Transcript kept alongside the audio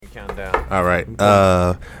count down. All right.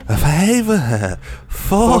 5,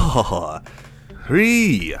 4,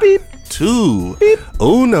 3, beep. 2, beep.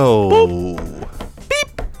 Uno. Boop.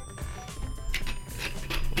 Beep.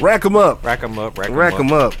 Rack 'em up. Rack them up. Rack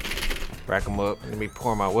 'em up. Rack them up. Let me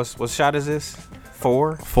pour my. What shot is this?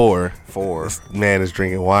 4. 4. This man is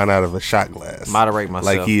drinking wine out of a shot glass. Moderate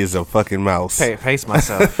myself. Like he is a fucking mouse. Pace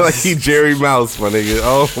myself. Like he Jerry Mouse, my nigga.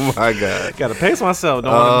 Oh my god. Gotta pace myself.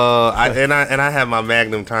 I have my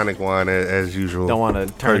Magnum tonic wine as usual. Don't want to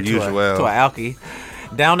turn to an alky.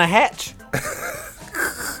 Down the hatch.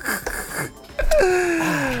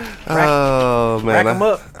 Oh man. Rack 'em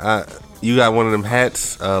up. You got one of them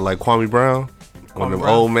hats, like Kwame Brown? One of them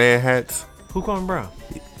old man hats? Who Kwame Brown?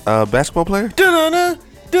 Basketball player?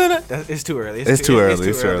 It's too early. It's too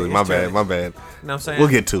early. My bad. You know what I'm saying? We'll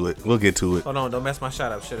get to it. Hold on, don't mess my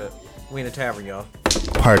shot up. Shut up. We in the tavern, y'all.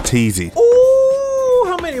 Parteezy. Ooh,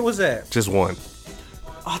 how many was that? Just one.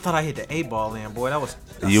 Oh, I thought I hit the 8-ball in, boy. That was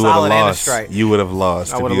a You would have solid and a lost. strike. You would have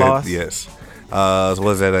lost. I would have lost? Yes. So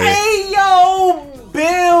what's that? Hey, yo,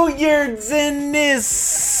 billiards in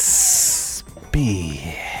this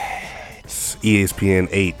bitch. ESPN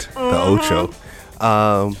 8, the Ocho.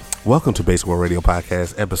 Welcome to Baseball Radio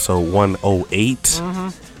Podcast, episode 108.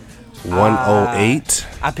 108.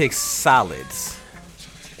 I picked solids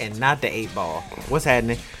and not the 8-ball. What's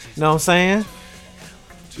happening? Know what I'm saying?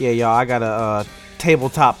 Yeah, y'all, I got a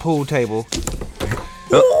tabletop pool table.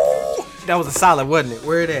 That was a solid, wasn't it?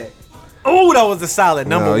 Where it at? Oh, that was a solid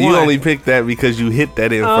number one. You only picked that because you hit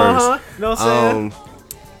that in first. Know what I'm saying?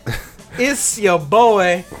 It's your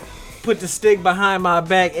boy. Put the stick behind my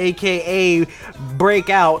back, a.k.a.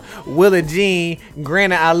 Breakout, Willa Jean.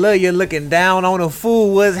 Granted, I love you looking down on a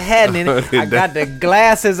fool. What's happening? I got the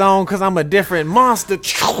glasses on because I'm a different monster.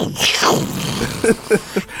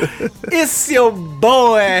 It's your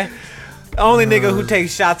boy. Only nigga who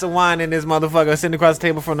takes shots of wine in this motherfucker sitting across the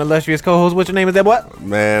table from the illustrious co-host. What's your name? Is that what?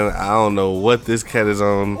 Man, I don't know what this cat is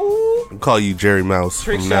on. I'll call you Jerry Mouse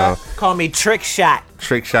Trick from shot. now. Call me Trick Shot.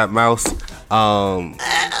 Trick Shot Mouse.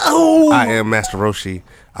 I am Master Roshi.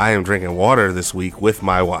 I am drinking water this week with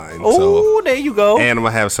my wine. Oh, there you go. And I'm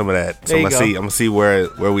gonna have some of that. So I'm gonna see where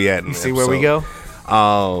we at. See where we go.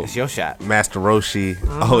 It's your shot. Master Roshi.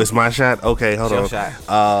 Oh, it's my shot? Okay, hold on. Your shot.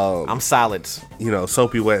 I'm solids.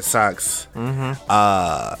 Soapy wet socks.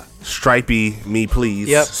 Stripey me please.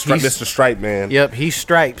 Yep. Mr. Stripe Man. Yep, he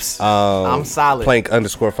stripes. I'm solid.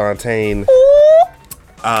 Plank_Fontaine.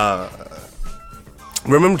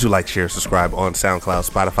 Remember to like, share, subscribe on SoundCloud,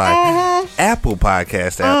 Spotify, Apple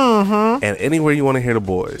Podcast app, and anywhere you want to hear the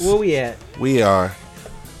boys. Where we at? We are.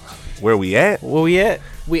 Where we at? Where we at?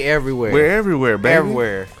 We everywhere. We're everywhere, baby.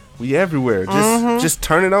 Everywhere. We everywhere. Just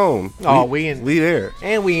turn it on. Oh, we there.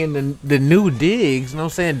 And we in the new digs. You know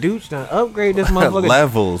what I'm saying? Dude's done upgrade this motherfucker.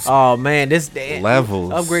 Levels. Oh, man.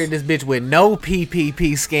 Levels. Upgrade this bitch with no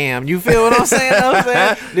PPP scam. You feel what I'm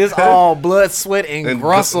saying? This all blood, sweat, and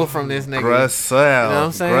grussel from this nigga. Grussel. You know what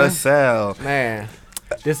I'm saying? Grussel. Man.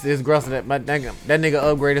 This Grussel, that nigga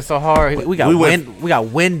upgraded so hard. We got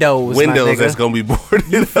windows. Windows that's gonna be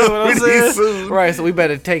boarded You feel what I'm saying? soon. Right, so we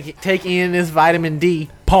better take in this vitamin D.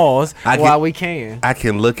 Pause while we can. I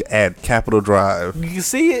can look at Capitol Drive. You can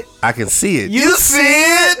see it. I can see it. You see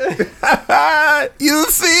it. You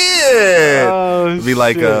see it. Oh, be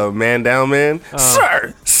like shit. Man down, man.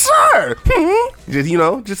 Sir.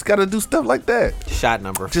 Just gotta do stuff like that. Shot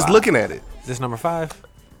number 5. Just looking at it. Is this number 5?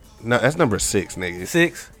 No, that's number 6, nigga.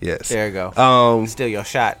 6? Yes. There you go. Still your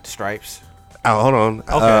shot, Stripes. Oh, hold on.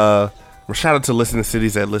 Okay. Shout out to listening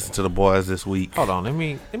cities that listen to the boys this week. Hold on. Let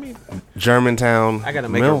me. Germantown. I gotta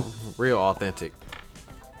make it real authentic.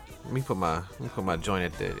 Let me put my joint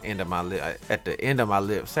at the end of my lip. At the end of my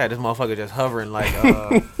lips. Sad, this motherfucker just hovering like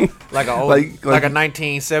like a old, like a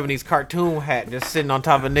 1970s cartoon hat, just sitting on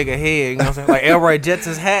top of a nigga head. You know what I'm saying? Like Elroy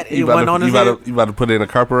Jetson's hat. It wasn't on his head. You about to put in a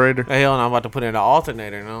carburetor? Hell no, I'm about to put in an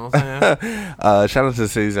alternator. You know what I'm saying? Shout out to the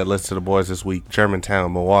cities that listen to the boys this week: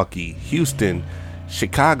 Germantown, Milwaukee, Houston,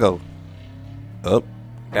 Chicago. Up.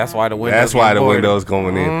 That's why the window's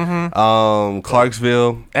going in.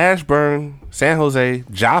 Clarksville, Ashburn, San Jose,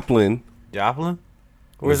 Joplin.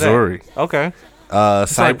 Where's Missouri. that? Okay.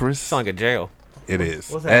 Cypress. It's like a jail. It is.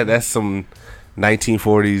 What's that? That's some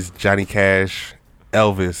 1940s Johnny Cash,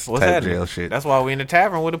 Elvis What's type that? jail shit. That's why we in the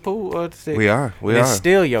tavern with a pool. We are. It's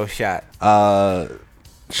still your shot.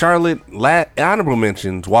 Charlotte, honorable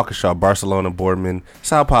mentions: Waukesha, Barcelona, Boardman,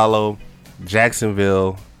 Sao Paulo,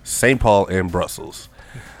 Jacksonville, St. Paul, and Brussels.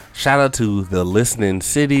 Shout out to the listening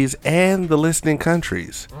cities and the listening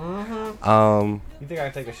countries. You think I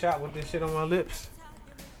can take a shot with this shit on my lips?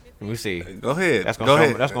 Let me see. Go ahead. That's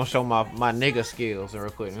gonna show my nigga skills real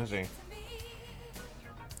quick. Let me see.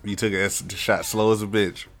 You took a shot slow as a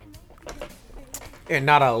bitch. And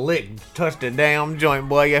not a lick touched the damn joint,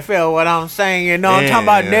 boy. You feel what I'm saying? You know I'm talking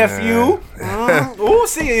about, nephew. Ooh,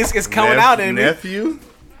 see, it's coming out in me. Nephew?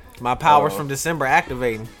 My powers from December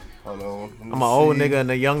activating. Hold on. I'm an old nigga in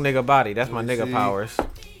a young nigga body. That's my nigga powers.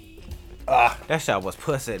 That shot was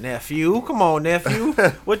pussy, nephew. Come on, nephew.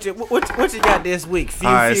 What you got this week?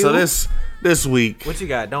 All right, so this week. What you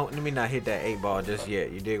got? Let me not hit that 8-ball just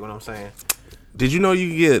yet. You dig what I'm saying? Did you know you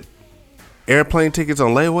can get airplane tickets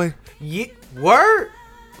on layaway? Yeah. Word?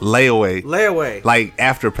 Layaway. Like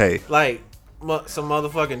Afterpay. Like some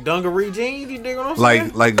motherfucking dungaree jeans, you dig what I'm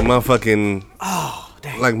saying? Like motherfucking. Oh,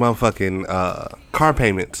 dang. Like motherfucking car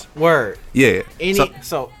payments. Word. Yeah.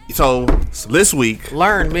 So this week.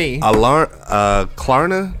 Learn me.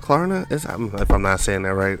 Klarna? If I'm not saying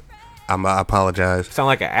that right, I apologize. Sound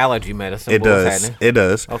like an allergy medicine. It does. It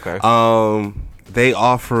does. Okay.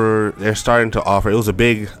 They're starting to offer, it was a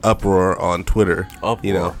big uproar on Twitter.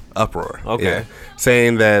 Uproar. Okay. Yeah,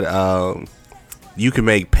 saying that you can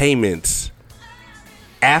make payments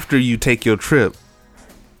after you take your trip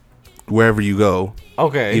wherever you go.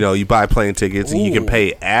 Okay. You buy plane tickets and you can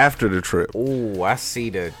pay after the trip. Ooh, I see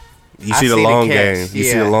the long game. You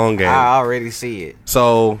see the long game. I already see it.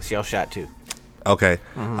 So it's your shot too. Okay.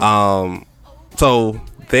 Mm-hmm. So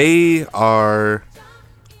they are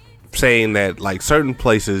saying that like certain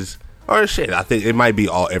places, or shit, I think it might be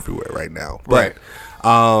all everywhere right now. But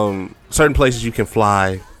certain places you can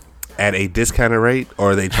fly at a discounted rate,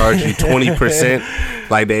 or they charge you 20%,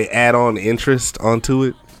 like they add on interest onto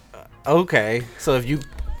it. Okay, so if you,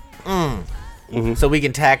 so we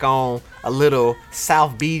can tack on a little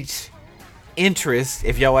South Beach interest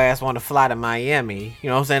if your ass want to fly to Miami. You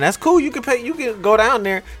know what I'm saying? That's cool. You can pay. You can go down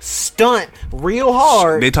there, stunt real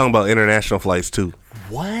hard. They talking about international flights too.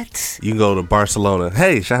 What? You can go to Barcelona.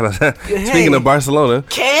 Hey, shout out. Speaking of Barcelona,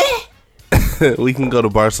 we can go to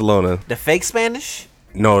Barcelona. The fake Spanish?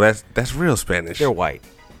 No, that's real Spanish. They're white.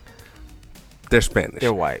 They're Spanish.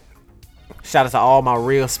 They're white. Shout out to all my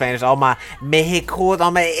real Spanish, all my Mexicos,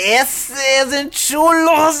 all my S's and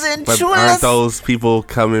chulos and chulas. But aren't those people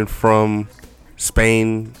coming from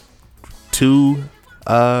Spain to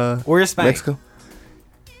where's Spain? Mexico?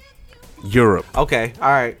 Europe. Okay, all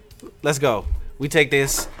right. Let's go. We take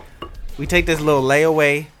this little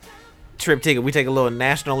layaway trip ticket. We take a little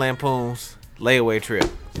National Lampoon's layaway trip.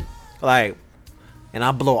 Like, and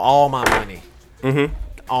I blow all my money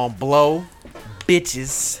on blow,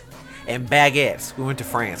 bitches, and baguettes. We went to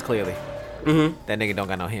France, clearly. That nigga don't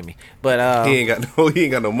got no Hemi. But he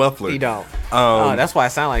ain't got no muffler. He don't. That's why it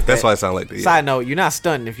sound like that. That's why it sound like that. Yeah. Side note, you're not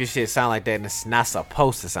stunting if your shit sound like that, and it's not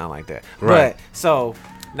supposed to sound like that. Right. But so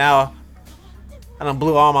now I done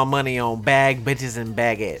blew all my money on bag, bitches, and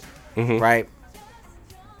baguette. Right?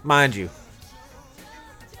 Mind you,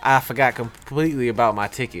 I forgot completely about my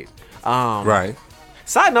ticket. Right.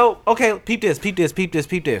 Side note, okay, peep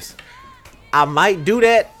this. I might do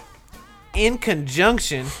that in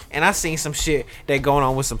conjunction, and I seen some shit that going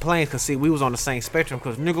on with some planes, cause see, we was on the same spectrum,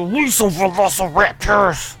 cause nigga, we some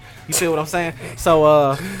velociraptors. You feel what I'm saying? So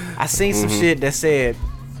I seen some shit that said,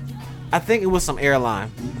 I think it was some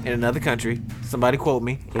airline in another country. Somebody quote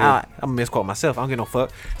me. I'm gonna misquote myself. I don't give no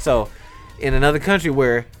fuck. So in another country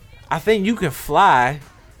where I think you can fly,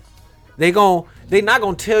 they not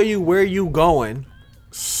gonna tell you where you going.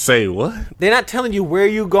 Say what? They're not telling you where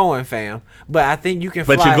you going, fam. But I think you can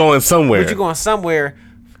fly. But you're going somewhere. But you're going somewhere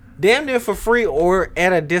damn near for free or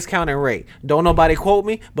at a discounted rate. Don't nobody quote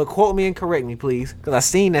me, but quote me and correct me, please. Because I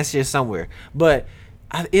seen that shit somewhere. But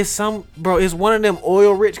it's one of them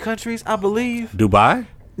oil-rich countries, I believe. Dubai?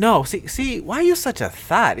 No, see, why you such a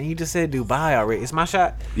thought? And you just said Dubai already. It's my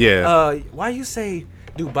shot? Yeah. Why you say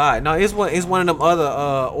Dubai? No, it's one of them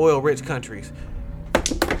other oil-rich countries.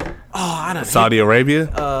 Oh, I done Saudi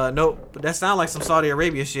Arabia? Nope. That sound like some Saudi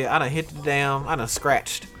Arabia shit. I done I done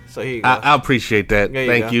scratched. So here you go. I appreciate that.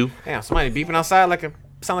 Thank you. Damn, somebody beeping outside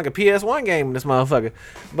sound like a PS1 game in this motherfucker.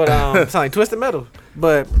 But sound like Twisted Metal.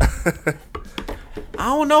 But I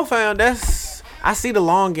don't know, fam. I see the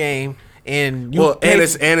long game, and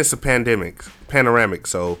it's a panoramic.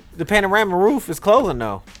 So the panoramic roof is closing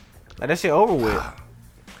though. Like that shit over with.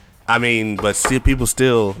 I mean, but still, people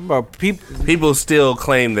still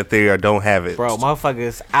claim that they don't have it. Bro,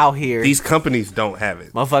 motherfuckers out here. These companies don't have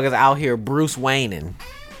it. Motherfuckers out here Bruce Wayneing.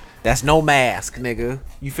 That's no mask, nigga.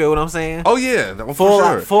 You feel what I'm saying? Oh yeah, for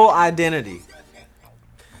sure. Full identity.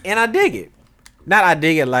 And I dig it. Not I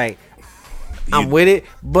dig it like I'm with it,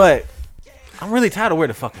 but I'm really tired of wearing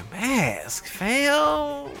the fucking mask,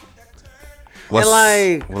 fam.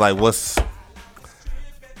 what's?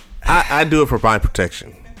 I do it for my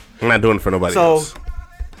protection. I'm not doing it for nobody else.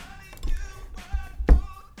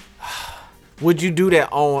 Would you do that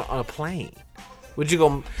on a plane? Would you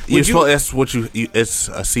go? That's what you. It's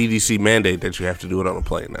a CDC mandate that you have to do it on a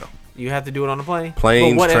plane now. You have to do it on a plane.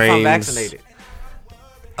 Planes, but what trains, if I'm vaccinated?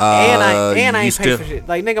 And I ain't paid for shit.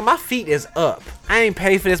 Like, nigga, my feet is up. I ain't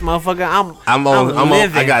paid for this motherfucker. I'm on.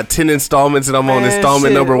 I got 10 installments and I'm on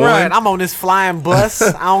installment number 1. Right. I'm on this flying bus.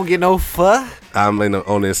 I don't get no fuck. I'm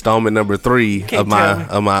on installment number 3 of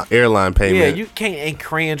my airline payment. Yeah, you can't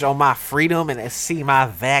infringe on my freedom and see my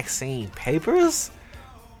vaccine papers.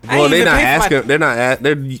 Well, they're not asking.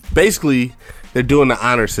 They're basically doing the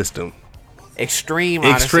honor system. Extreme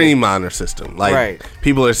honor system. Like,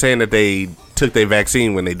 people are saying that they took their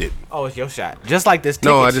vaccine when they didn't. Oh, it's your shot. Just like this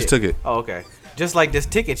ticket No, I shit. just took it. Oh, okay. Just like this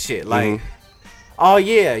ticket shit. Like, oh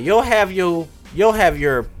yeah, you'll have your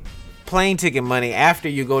plane ticket money after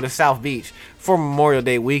you go to South Beach for Memorial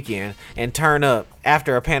Day weekend and turn up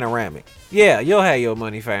after a panoramic. Yeah, you'll have your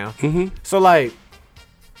money, fam. Mm-hmm. So, like,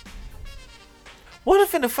 what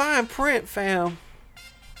if in the fine print, fam?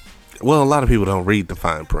 Well, a lot of people don't read the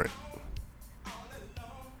fine print.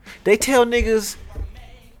 They tell niggas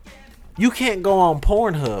you can't go on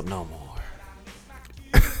Pornhub no more.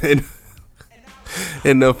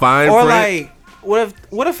 in the fine or print? Or like,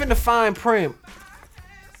 what if in the fine print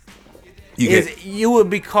you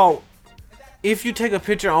would be caught if you take a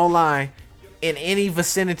picture online in any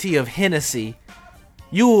vicinity of Hennessy,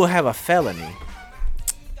 you will have a felony.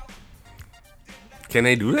 Can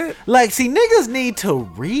they do that? Like, see, niggas need to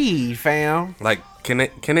read, fam. Like, can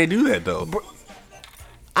they do that though?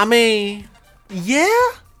 I mean,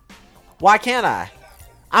 yeah. Why can't I?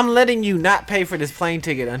 I'm letting you not pay for this plane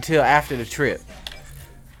ticket until after the trip.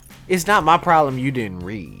 It's not my problem you didn't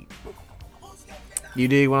read. You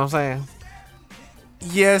dig what I'm saying?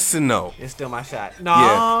 Yes and no. It's still my shot. No.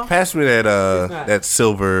 Yeah. Pass me that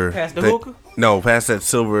silver. Pass the hookah? No, pass that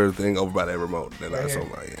silver thing over by that remote that I saw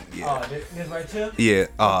my end. Yeah. Oh, this right here? Yeah.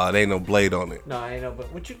 Oh, there ain't no blade on it. No, ain't no.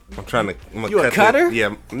 But what you? I'm trying to. You a cutter?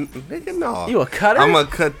 Yeah. Nigga, no. You a cutter? I'm gonna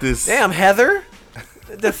cut this. Damn, Heather.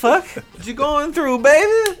 The fuck? What you going through,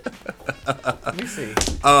 baby? Let me see.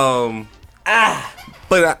 But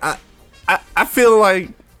I feel like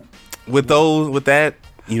with that,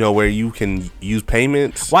 you know, where you can use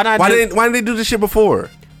payments. Why didn't they do this shit before?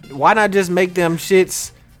 Why not just make them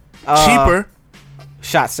shits cheaper?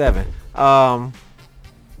 Shot 7. Why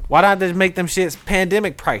not just make them shits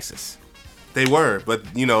pandemic prices? They were, but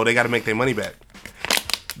you know they got to make their money back.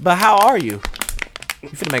 But how are you? You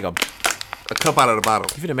finna make a cup out of the bottle.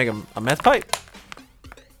 You finna make a meth pipe?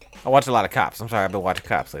 I watch a lot of Cops. I'm sorry, I've been watching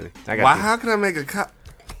Cops lately. How can I make a cup?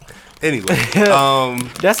 Anyway,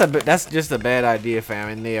 that's just a bad idea, fam.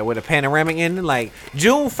 In there with a panoramic ending, like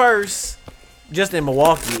June 1st, just in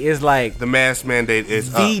Milwaukee, is like the mask mandate is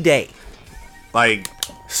V-Day. Like,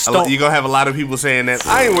 you're gonna have a lot of people saying that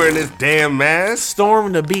I ain't wearing this damn mask.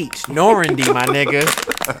 Storm the beach, Normandy, my nigga.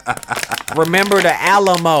 Remember the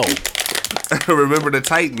Alamo. Remember the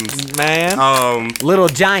Titans, man. Little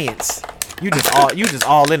Giants. You just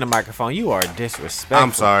all in the microphone. You are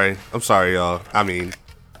disrespectful. I'm sorry, y'all. I mean.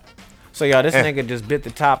 So y'all, this nigga just bit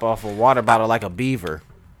the top off a water bottle like a beaver.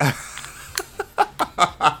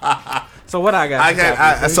 So what I got?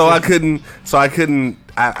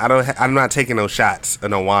 I'm not taking no shots or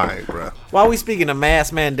no wine, bro. While we speaking of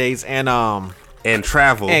mask mandates and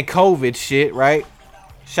travel and COVID shit, right?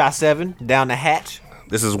 Shot 7 down the hatch.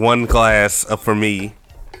 This is one glass for me.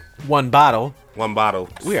 One bottle.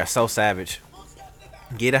 We are so savage.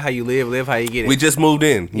 Get it how you live how you get it. We just moved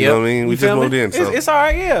in. You know what I mean? We just moved in. So it's all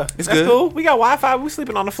right, yeah. That's good. Cool. We got Wi-Fi. We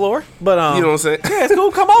sleeping on the floor. But you know what I'm saying? Yeah, it's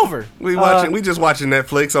cool. Come over. We just watching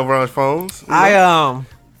Netflix over our phones.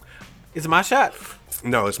 It's my shot.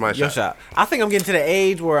 No, it's my shot. Your shot. I think I'm getting to the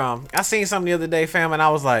age where I seen something the other day, fam, and I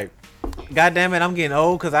was like, God damn it, I'm getting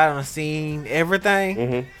old because I done seen everything.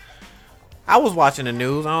 Mm-hmm. I was watching the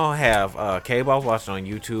news. I don't have cable. I was watching on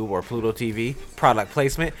YouTube or Pluto TV. Product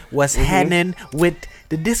placement. What's happening with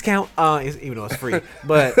the discount? Even though it's free.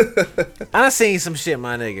 But I done seen some shit,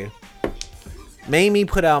 my nigga. Made me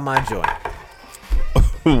put out my joint.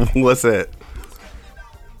 What's that?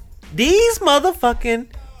 These motherfucking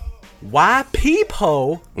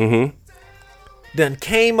YPO done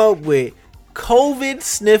came up with COVID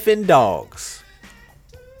sniffing dogs.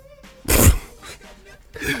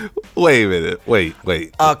 Wait a minute. Wait.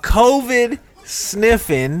 A COVID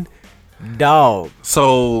sniffing dog.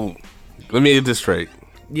 So, let me get this straight.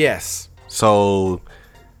 Yes. So,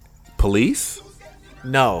 police?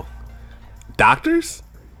 No. Doctors?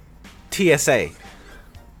 TSA.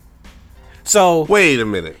 So wait a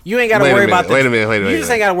minute. You ain't got to worry about. Wait a minute. You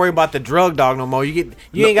just ain't got to worry about the drug dog no more. You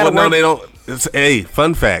ain't got to worry. No, they don't. Hey,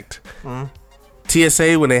 fun fact.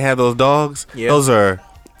 TSA, when they have those dogs, those are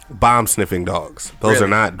bomb sniffing dogs. Those are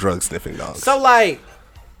not drug sniffing dogs. So like,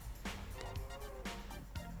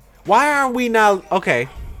 why aren't we now? Okay,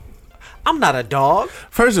 I'm not a dog.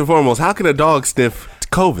 First and foremost, how can a dog sniff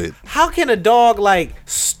COVID? How can a dog like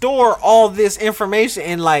store all this information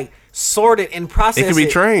and like sort it and process it? It can be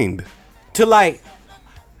trained to like.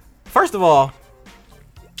 First of all,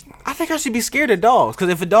 I think I should be scared of dogs because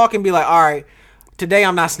if a dog can be like, all right, today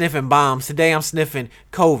I'm not sniffing bombs. Today I'm sniffing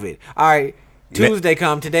COVID. All right. Tuesday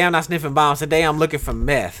come. Today I'm not sniffing bombs. Today I'm looking for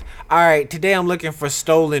meth. All right. Today I'm looking for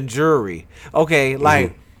stolen jewelry. Okay.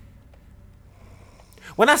 Like,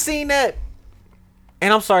 when I seen that,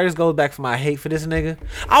 and I'm sorry, this goes back to my hate for this nigga.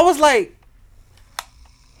 I was like,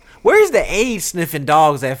 where's the AIDS sniffing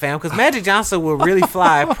dogs at, fam? Because Magic Johnson would really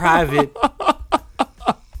fly private.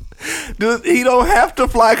 Dude, he don't have to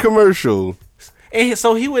fly commercial. And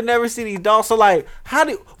so he would never see these dogs. So like,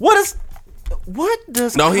 what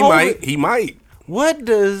does No, COVID, he might. What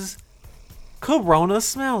does Corona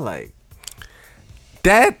smell like?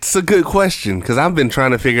 That's a good question because I've been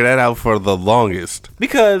trying to figure that out for the longest.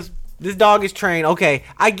 Because this dog is trained. Okay,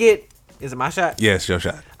 is it my shot? Yes, your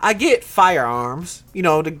shot. I get firearms. You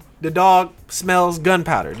know, the dog smells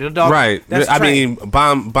gunpowder. The dog, right. I mean,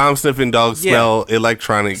 bomb sniffing dogs smell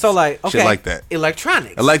electronic. So like, okay, shit like that.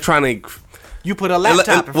 Electronic. You put a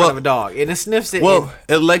laptop in front of a dog and it sniffs it. Well,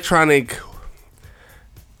 electronic.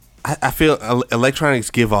 I feel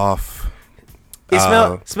electronics give off. It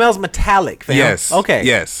smells metallic, fam. Yes. Okay.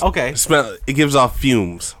 Yes. Okay. It gives off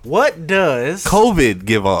fumes. What does COVID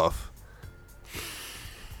give off?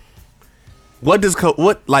 What does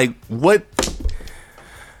what? I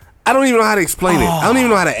don't even know how to explain it. I don't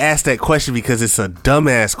even know how to ask that question because it's a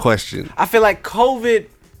dumbass question. I feel like COVID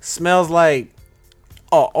smells like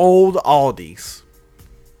old Aldi's.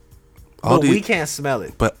 But we can't smell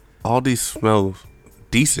it. But Aldi's smells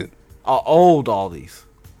decent. Old Aldi's.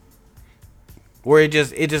 Where it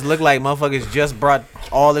just looked like motherfuckers just brought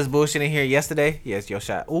all this bullshit in here yesterday. Yes, your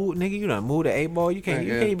shot. Ooh, nigga, you done moved the 8-ball. You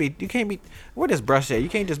can't be. Where this brush at? You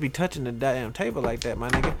can't just be touching the damn table like that, my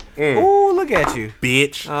nigga. Ooh, look at you,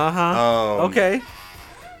 bitch. Okay.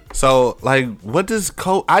 So, like, what does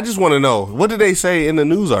I just want to know. What did they say in the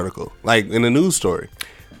news article? Like, in the news story?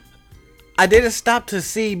 I didn't stop to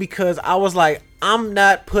see because I was like, I'm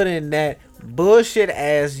not putting that bullshit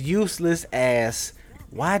ass, useless ass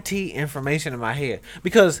YT information in my head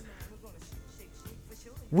because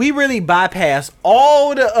we really bypass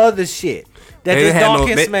all the other shit that this dog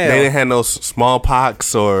can smell. They didn't have no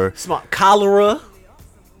smallpox or cholera.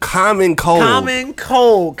 Common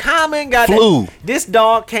cold. Got flu. This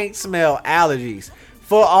dog can't smell allergies.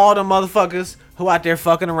 For all the motherfuckers who out there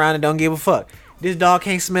fucking around and don't give a fuck. This dog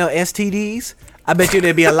can't smell STDs. I bet you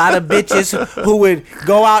there'd be a lot of bitches who would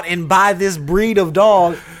go out and buy this breed of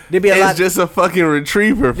dog. There'd be it's just a fucking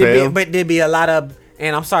retriever, fam. But there'd be a lot of,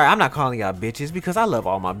 and I'm sorry, I'm not calling y'all bitches because I love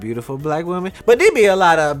all my beautiful black women. But there'd be a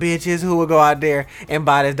lot of bitches who would go out there and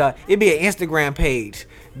buy this dog. It'd be an Instagram page.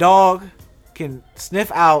 Dog can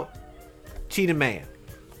sniff out cheetah man.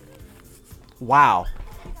 Wow.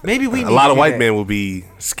 Maybe we need a lot of white men will be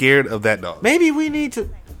scared of that dog. Maybe we need to.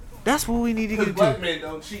 That's what we need to get to. Black men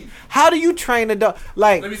don't cheat. How do you train a dog?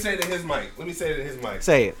 Like, let me say it to his mic.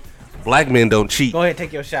 Say it. Black men don't cheat. Go ahead,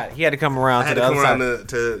 take your shot. He had to come around to the other side.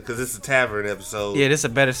 Because it's a tavern episode. Yeah, this is a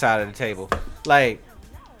better side of the table. Like,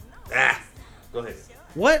 go ahead.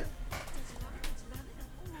 What?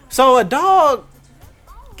 So a dog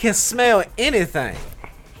can smell anything.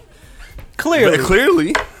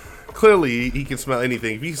 Clearly, he can smell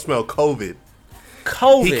anything. If he can smell COVID,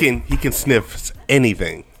 he can sniff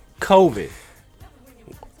anything. COVID.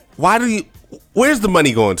 Where's the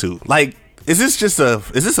money going to? Like, is this a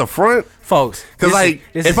front? Folks, because like,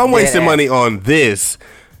 if I'm wasting money on this,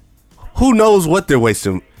 who knows what they're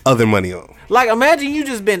wasting other money on? Like, imagine you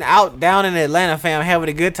just been out down in Atlanta, fam, having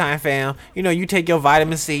a good time, fam. You know, you take your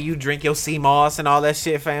vitamin C, you drink your sea moss and all that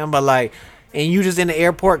shit, fam. But like, and you just in the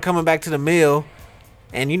airport coming back to the mill,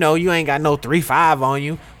 and you know you ain't got no 3-5 on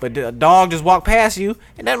you, but the dog just walk past you,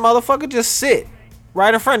 and that motherfucker just sit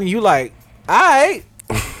right in front of you, like, all right.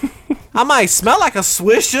 I might smell like a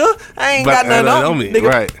Swisher. I ain't got nothing on me. Nigga,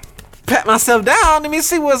 right. Pat myself down. Let me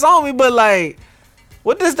see what's on me. But like,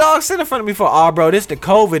 what this dog sit in front of me for? Oh, bro, this the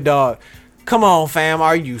COVID dog. Come on, fam.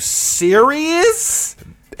 Are you serious?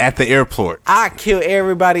 At the airport. I kill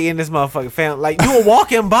everybody in this motherfucking fam. Like, you a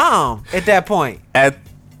walking bomb at that point.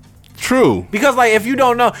 True. Because like, if you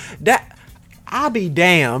don't know that, I'll be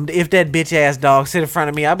damned if that bitch ass dog sit in front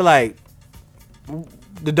of me. I'll be like,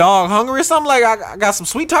 the dog hungry or something? Like I got some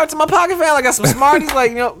sweet tarts in my pocket, fam. I got some Smarties.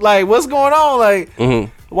 Like, you know, like what's going on? Like,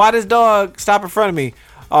 why this dog stop in front of me?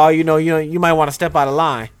 Oh, you might want to step out of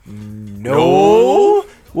line. No.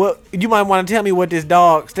 Well, you might want to tell me what this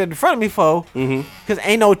dog stood in front of me for. Because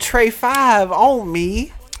ain't no tray 5 on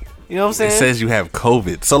me. You know what I'm saying? It says you have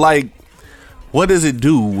COVID. So, like, what does it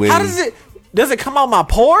do when... How does it come out my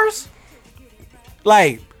pores?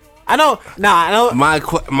 Like, I know...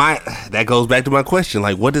 That goes back to my question.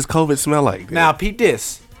 Like, what does COVID smell like? Now, peep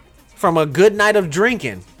this. From a good night of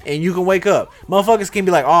drinking, and you can wake up. Motherfuckers can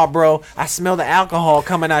be like, oh, bro, I smell the alcohol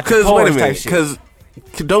coming out your pores type shit. Because,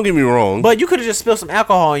 don't get me wrong. But you could have just spilled some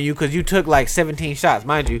alcohol on you because you took like 17 shots.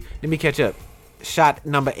 Mind you, let me catch up. Shot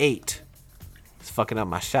number 8. It's fucking up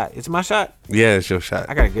my shot. It's my shot? Yeah, it's your shot.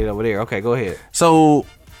 I got to get it over there. Okay, go ahead. So,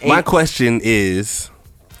 8. My question is,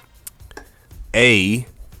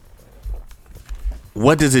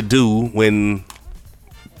 what does it do when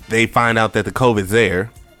they find out that the COVID's there?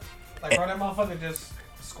 Like, bro, that motherfucker just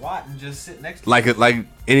squat and just sit next to like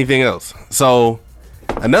anything else. So,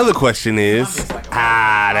 another question is,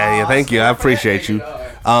 thank you. I appreciate you.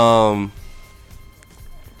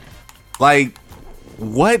 Like,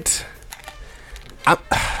 what?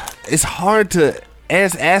 It's hard to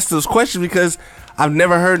ask those questions because I've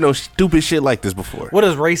never heard no stupid shit like this before. What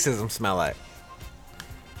does racism smell like?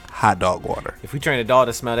 Hot dog water. If we train a dog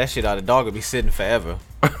to smell that shit out, the dog would be sitting forever.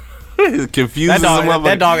 Confused. That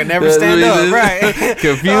dog would never stand up, right?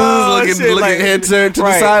 Confused, looking like, head turned to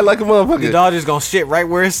the side like a motherfucker. The dog just gonna shit right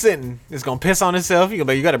where it's sitting. It's gonna piss on itself. You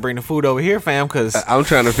gotta bring the food over here, fam, because I'm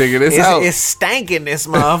trying to figure this out. It's stanking this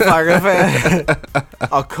motherfucker, fam.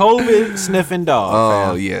 A COVID sniffing dog.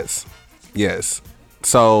 Oh, fam. yes.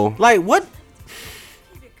 So, like what?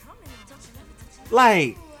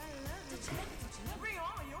 Like,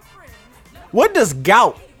 what does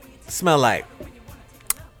gout smell like?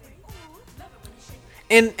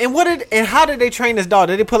 And how did they train this dog?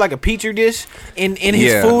 Did they put like a petri dish in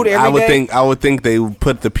his food every day? I would think they would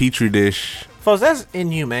put the petri dish. Folks, that's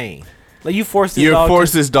inhumane. Like you force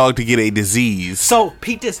this dog to get a disease. So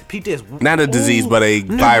peep this. Not a disease, but a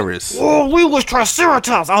virus. Oh, we was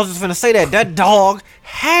Triceratops. I was just gonna say that dog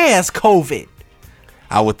has COVID.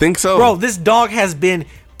 I would think so, bro. This dog has been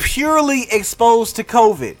purely exposed to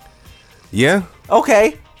COVID. Yeah.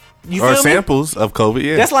 Okay. Or samples of COVID,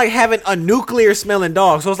 yeah. That's like having a nuclear smelling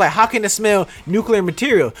dog. So it's like, how can it smell nuclear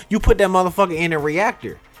material? You put that motherfucker in a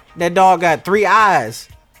reactor. That dog got 3 eyes,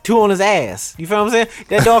 2 on his ass. You feel what I'm saying?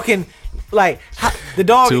 That dog can, the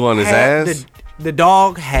dog 2 on his ass. The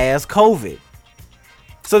dog has COVID.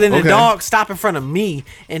 So then the dog stop in front of me,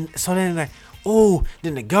 and so then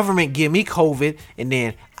then the government give me COVID, and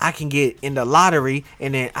then I can get in the lottery,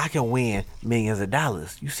 and then I can win millions of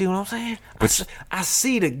dollars. You see what I'm saying? I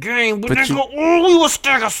see the game, but we were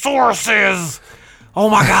Stegosauruses. Oh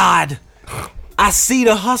my God. I see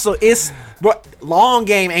the hustle. Long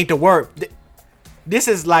game ain't the work. This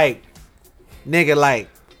is like, nigga, like,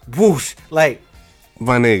 whoosh, like,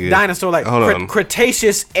 my nigga. Dinosaur, like,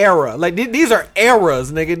 Cretaceous era. Like, these are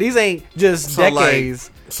eras, nigga. These ain't just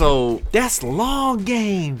decades. So that's long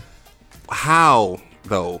game. How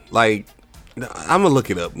though? Like, I'm gonna look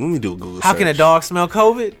it up. Let me do a Google search. How can a dog smell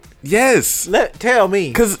COVID? Yes. Tell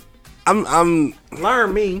me. Cause I'm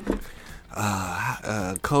learn me.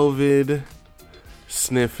 COVID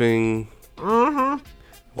sniffing.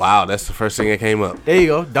 Wow, that's the first thing that came up. There you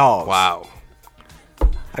go, dogs. Wow.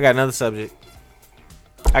 I got another subject.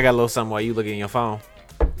 I got a little something while you looking at your phone.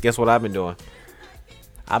 Guess what I've been doing?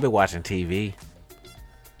 I've been watching TV.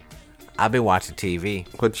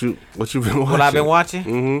 What you been watching? What I've been watching?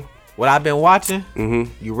 Mm-hmm. What I've been watching?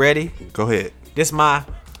 Mm-hmm. You ready? Go ahead. This my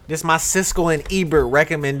Siskel and Ebert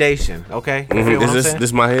recommendation. Okay. Mm-hmm. Is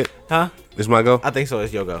this my hit? Huh? This my go? I think so.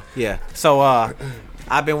 It's your go. Yeah. So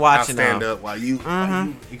I've been watching. I'll stand up while you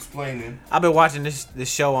explaining. I've been watching this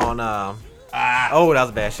show on. That was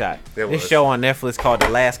a bad shot. This show on Netflix called The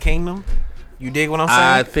Last Kingdom. You dig what I'm saying?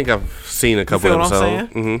 I think I've seen a couple episodes. What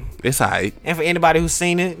I'm saying? Mm-hmm. It's alright. And for anybody who's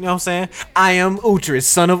seen it, you know what I'm saying? I am Uhtred,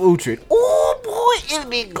 son of Uhtred. Oh boy, it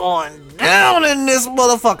be going down in this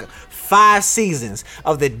motherfucker. 5 seasons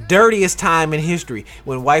of the dirtiest time in history.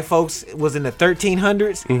 When white folks was in the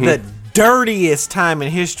 1300s, the dirtiest time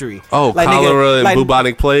in history. Oh, like, cholera and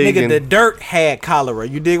bubonic plague. Nigga, the dirt had cholera.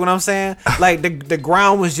 You dig what I'm saying? Like the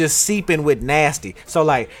ground was just seeping with nasty. So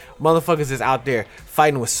like motherfuckers is out there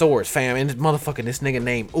fighting with swords, fam. And this nigga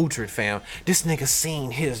named Uhtred, fam. This nigga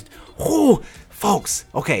seen his folks.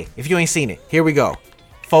 Okay, if you ain't seen it, here we go.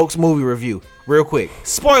 Folks, movie review. Real quick.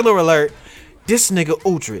 Spoiler alert. This nigga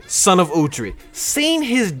Uhtred, son of Uhtred, seen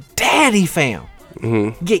his daddy, fam.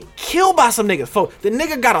 get killed by some niggas. The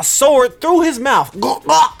nigga got a sword through his mouth.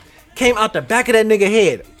 Came out the back of that nigga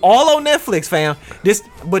head. All on Netflix, fam. This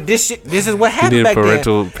is what happened back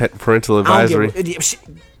then. Parental advisory.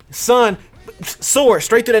 Son, sword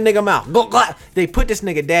straight through that nigga mouth. They put this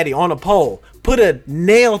nigga daddy on a pole. Put a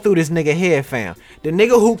nail through this nigga head, fam. The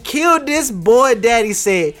nigga who killed this boy daddy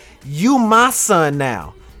said, "You my son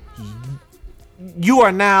now. You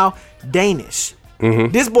are now Danish."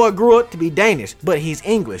 This boy grew up to be Danish, but he's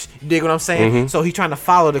English. You dig what I'm saying? So he's trying to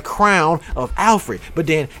follow the crown of Alfred. But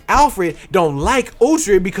then Alfred don't like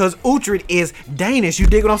Uhtred because Uhtred is Danish. You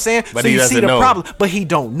dig what I'm saying? But so he you doesn't see the know. problem. But he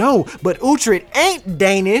don't know. But Uhtred ain't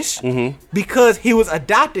Danish because he was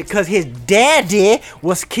adopted because his daddy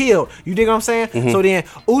was killed. You dig what I'm saying? So then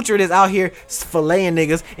Uhtred is out here filleting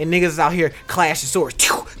niggas, and niggas is out here clashing swords.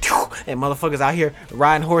 And motherfuckers out here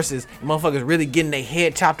riding horses. And motherfuckers really getting their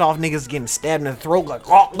head chopped off. Niggas getting stabbed in the throat like,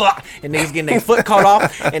 and niggas getting their foot cut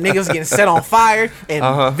off. And niggas getting set on fire.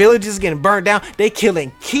 And villages getting burned down. They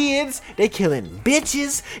killing kids. They killing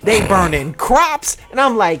bitches. They burning crops. And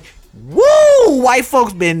I'm like, woo! White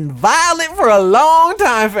folks been violent for a long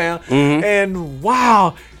time, fam. And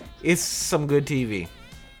wow, it's some good TV.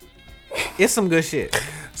 It's some good shit.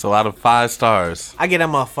 So out of 5 stars, I get that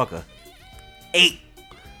motherfucker 8.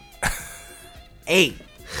 8.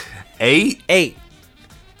 8? 8.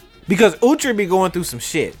 Because Uhtred be going through some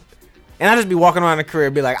shit. And I just be walking around the career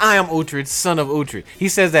and be like, I am Uhtred, son of Uhtred. He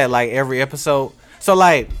says that like every episode. So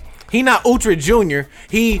like, he not Uhtred Jr.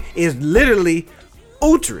 He is literally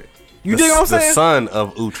Uhtred. You dig what I'm saying? The son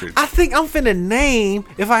of Uhtred. I think I'm finna name,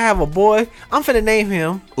 if I have a boy, I'm finna name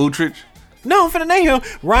him. Uhtred? No, I'm finna name him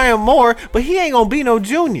Ryan Moore, but he ain't gonna be no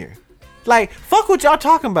junior. Like, fuck what y'all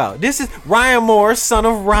talking about. This is Ryan Moore, son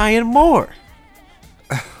of Ryan Moore.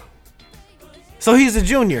 So he's a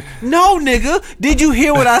junior. No, nigga. Did you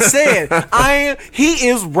hear what I said? He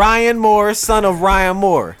is Ryan Moore, son of Ryan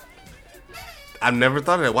Moore. I've never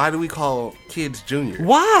thought of that. Why do we call kids junior?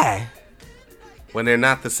 Why? When they're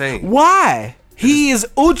not the same. Why? He is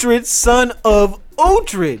Uhtred, son of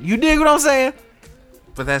Uhtred. You dig what I'm saying?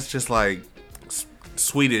 But that's just like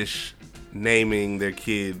Swedish naming their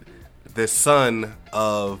kid the son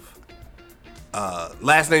of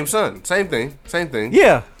last name son. Same thing.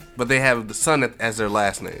 Yeah. But they have the son as their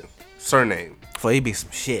last name, surname. For it be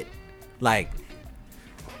some shit. Like,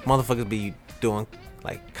 motherfuckers be doing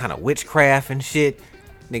like kind of witchcraft and shit.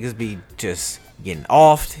 Niggas be just getting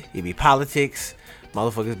offed. It be politics.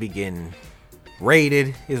 Motherfuckers be getting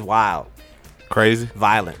raided. It's wild. Crazy.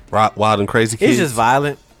 Violent. Wild and crazy kids. It's just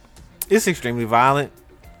violent. It's extremely violent.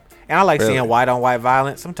 And I like seeing white on white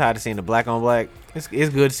violence. I'm tired of seeing the black on black. It's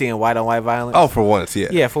good seeing white on white violence. Oh, for once, yeah.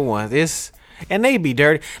 Yeah, for once. And they be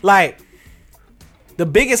dirty. Like, the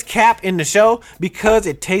biggest cap in the show, because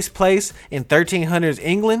it takes place in 1300s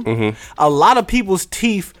England, a lot of people's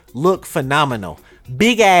teeth look phenomenal.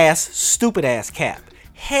 Big ass, stupid ass cap.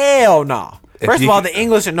 Hell no. First of all, the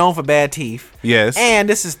English are known for bad teeth. Yes. And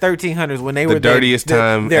this is 1300s when they were the dirtiest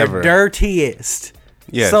time ever. Their dirtiest.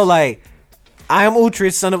 Yes. So like, I am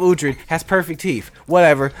Uhtred, son of Uhtred, has perfect teeth.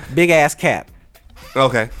 Whatever. Big ass cap.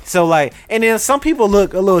 Okay. So like, and then some people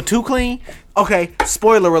look a little too clean. Okay,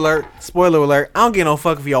 spoiler alert. I don't give no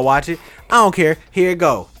fuck if y'all watch it. I don't care. Here it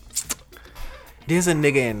go. There's a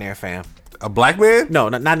nigga in there, fam. A black man? No,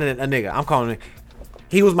 not a nigga. I'm calling him.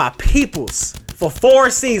 He was my peoples for 4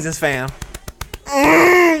 seasons, fam.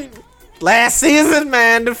 Last season,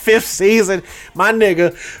 man, the 5th season. My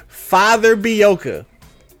nigga, Father Bioka.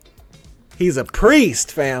 He's a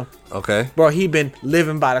priest, fam. Okay. Bro, he been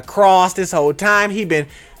living by the cross this whole time. He been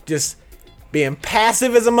just being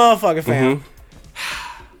passive as a motherfucker, fam.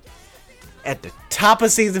 At the top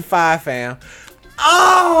of season 5, fam.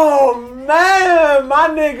 Oh, man, my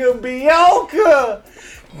nigga Bioka.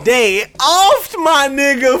 They offed my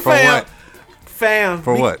nigga, fam. For what? Fam.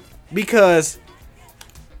 For what? Because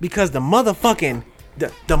the motherfucking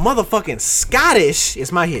Scottish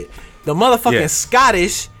is my hit. The motherfucking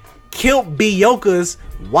Scottish killed Bioka's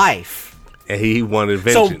wife. And he wanted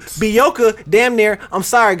vengeance. So Bioka, damn near, I'm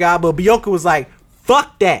sorry, God, but Bioka was like,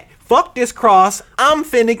 fuck that. Fuck this cross. I'm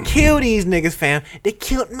finna kill these niggas, fam. They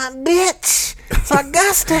killed my bitch. So I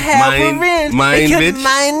got to have revenge. They killed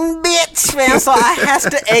mine bitch, fam. So I has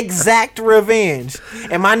to exact revenge.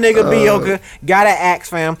 And my nigga Bioka got an axe,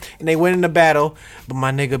 fam. And they went in the battle. But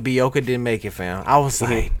my nigga Bioka didn't make it, fam. I was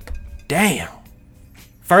like, damn.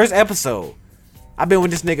 First episode. I've been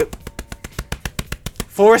with this nigga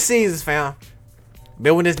 4 seasons, fam.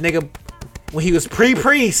 Been with this nigga when he was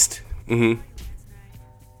pre-priest.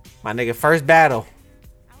 My nigga first battle.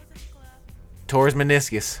 Tore his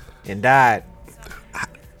meniscus and died.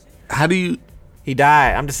 How do you He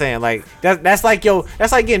died. I'm just saying, like that's like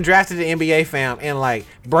getting drafted to the NBA, fam, and like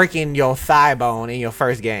breaking your thigh bone in your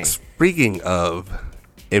first game. Speaking of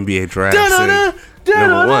NBA drafts,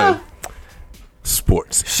 number one,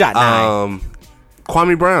 sports. Shot 9.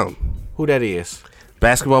 Kwame Brown. Who that is?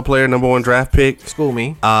 Basketball player, number 1 draft pick. School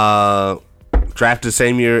me. Drafted the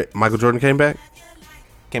same year Michael Jordan came back.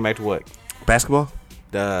 Came back to what? Basketball.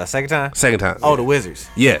 The second time. Second time. Oh, the Wizards.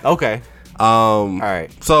 Yeah. Okay. All right.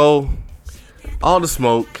 So, All the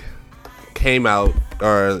Smoke came out,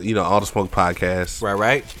 or All the Smoke podcast.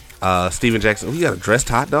 Right. Steven Jackson. You got a dressed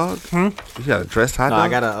hot dog? You got a dressed hot dog? I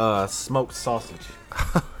got a smoked sausage.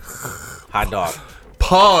 Hot dog.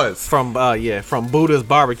 Pause. From Buddha's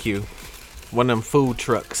Barbecue. One of them food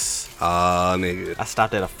trucks. Nigga. I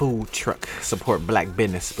stopped at a food truck. Support black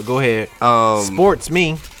business. But go ahead. Sports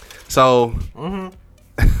me. So,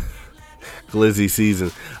 Glizzy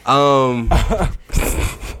season.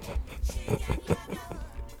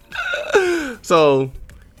 So,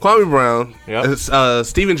 Kwame Brown,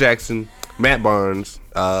 Steven Jackson, Matt Barnes,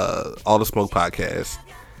 All the Smoke podcast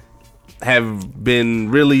have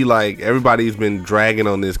been really like, everybody's been dragging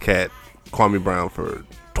on this cat, Kwame Brown, for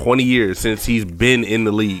 20 years since he's been in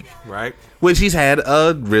the league. Right. Which he's had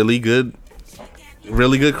a really good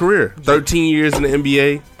career. 13 years in the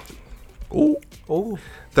NBA. Ooh.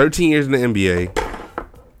 13 years in the NBA.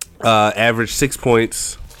 Averaged 6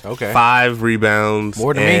 points. Okay. 5 rebounds.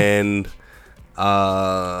 More than and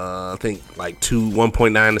I think like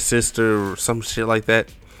 1.9 assists or some shit like that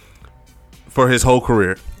for his whole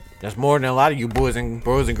career. That's more than a lot of you boys and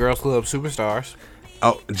girls club superstars.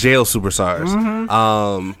 Oh, jail superstars.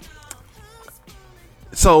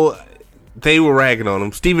 So they were ragging on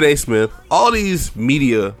him. Stephen A. Smith, all these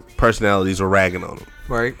media personalities were ragging on him.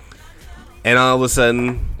 Right. And all of a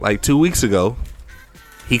sudden, like 2 weeks ago,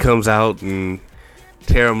 he comes out and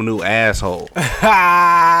tear him a new asshole.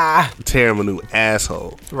 Tear him a new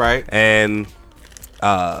asshole. Right. And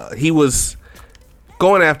he was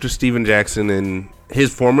going after Steven Jackson and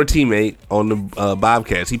his former teammate on the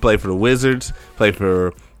Bobcats. He played for the Wizards, played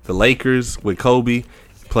for the Lakers with Kobe.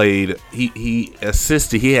 He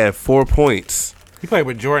assisted. He had 4 points. He played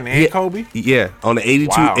with Jordan and Kobe? Yeah. On the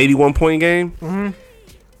 81 point game,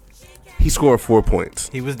 he scored 4 points.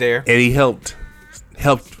 He was there. And he helped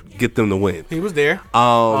get them to win. He was there.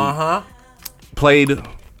 Played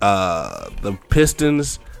the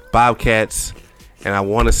Pistons, Bobcats, and I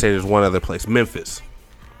want to say there's one other place, Memphis.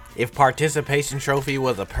 If participation trophy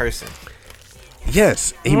was a person.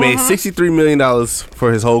 Yes, he made $63 million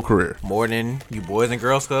for his whole career. More than you boys and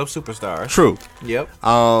girls club superstars. True. Yep.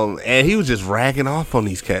 And he was just ragging off on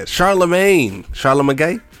these cats. Charlamagne,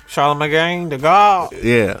 the god.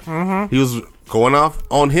 Yeah. He was going off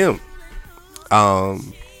on him. Because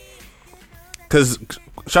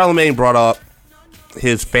Charlamagne brought up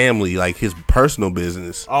his family, like his personal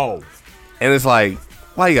business. Oh. And it's like,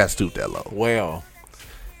 why you got to stoop that low? Well.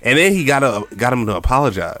 And then he got him to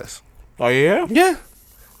apologize. Oh yeah? Yeah.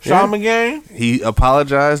 Charlamagne? He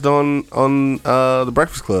apologized on the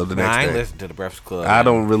Breakfast Club the next day. I ain't listened to the Breakfast Club. I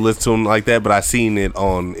don't really listen to him like that, but I seen it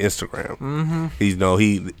on Instagram.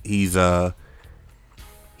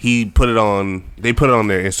 He put it on. They put it on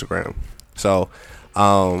their Instagram. So,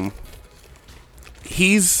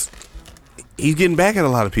 he's getting back at a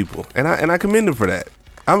lot of people, and I commend him for that.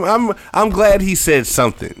 I'm glad he said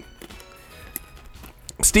something.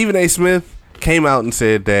 Stephen A. Smith came out and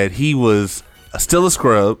said that he was still a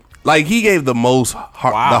scrub. Like, he gave the most the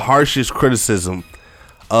harshest criticism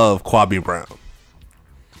of Kwame Brown.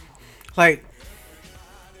 Like,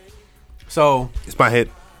 so it's my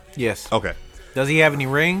hit. Yes. Okay. Does he have any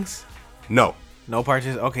rings? No. No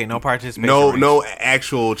participation. No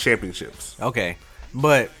actual championships. Okay,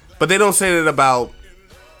 but they don't say that about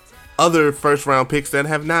other first round picks that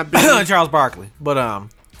have not been. Charles Barkley, but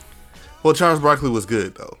well, Charles Barkley was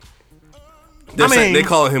good though. They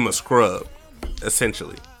call him a scrub,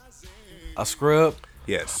 essentially. A scrub?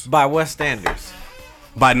 Yes. By what standards?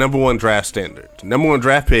 By number 1 draft standard. Number 1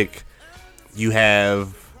 draft pick, you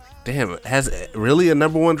have. Damn, has really a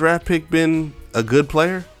number 1 draft pick been a good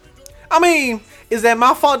player? I mean, is that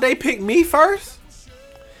my fault they picked me first?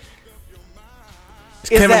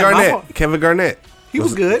 Kevin Garnett. He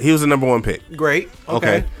was good. He was the number 1 pick. Great.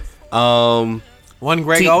 Okay. One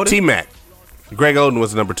Greg Oden? T-Mac. Greg Oden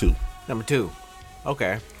was the number 2. Number 2.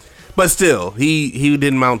 Okay. But still, he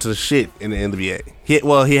didn't mount to shit in the NBA.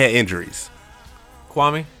 He had injuries.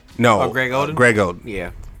 Kwame? No. Greg Oden? Greg Oden.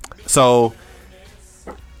 Yeah. So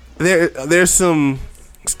there's some.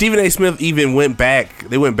 Stephen A. Smith even went back.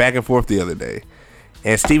 They went back and forth the other day,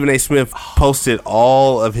 and Stephen A. Smith posted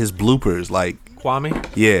all of his bloopers, like Kwame?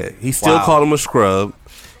 Yeah, he still called him a scrub.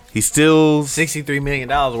 He still $63 million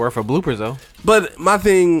worth of bloopers though. But my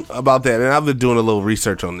thing about that, and I've been doing a little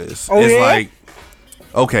research on this, is like,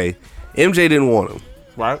 okay, MJ didn't want him.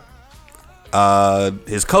 Right.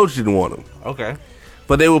 His coach didn't want him. Okay.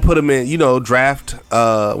 But they would put him in, draft,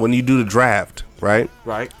 when you do the draft, right?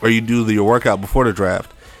 Right. Or you do your workout before the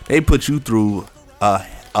draft, they put you through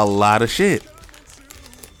a lot of shit.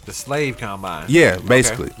 The slave combine. Yeah,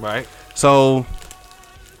 basically. Okay. Right. So,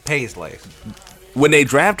 paid slaves. When they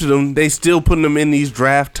drafted him, they still putting him in these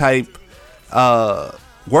draft type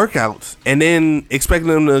workouts and then expecting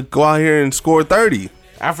them to go out here and score 30.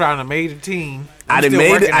 After I done made the team. I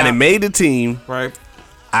done made the team. Right.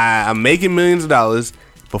 I'm making millions of dollars.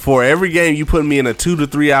 Before every game, you put me in a 2 to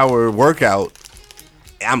 3 hour workout.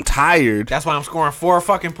 I'm tired. That's why I'm scoring 4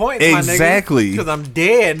 fucking points, exactly. Because I'm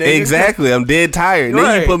dead, nigga. Exactly. I'm dead tired. Right.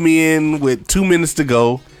 Then you put me in with 2 minutes to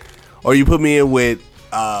go. Or you put me in with...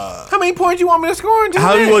 how many points you want me to score in 2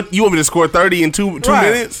 minutes? You want me to score 30 in two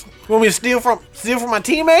minutes? You want me to steal from my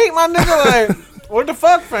teammate, my nigga? Like, what the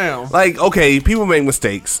fuck, fam? Like, okay, people make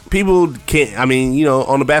mistakes. People can't... I mean,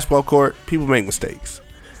 on the basketball court, people make mistakes.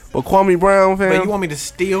 But Kwame Brown, fam... But you want me to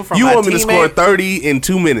steal from my teammate? You want me to score 30 in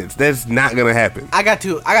 2 minutes. That's not going to happen. I got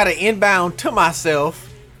to inbound to myself,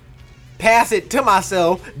 pass it to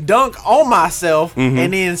myself, dunk on myself,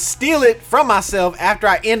 and then steal it from myself after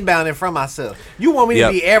I inbound it from myself. You want me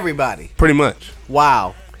to be everybody. Pretty much.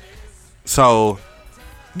 Wow. So...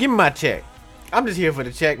 Give me my check. I'm just here for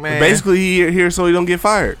the check, man. Basically, he here so he don't get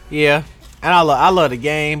fired. Yeah. And I love the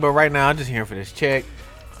game, but right now I'm just here for this check.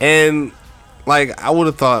 And... like, I would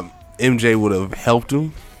have thought MJ would have helped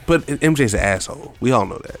him, but MJ's an asshole. We all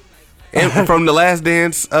know that. And from the Last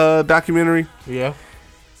Dance documentary,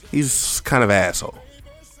 he's kind of an asshole.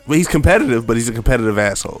 But he's competitive, but he's a competitive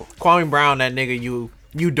asshole. Kwame Brown, that nigga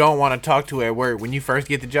you don't want to talk to at work when you first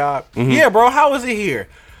get the job. Yeah, bro, how is it here?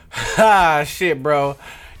 Shit, bro.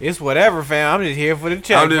 It's whatever, fam. I'm just here for the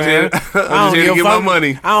check, I'm just here to get my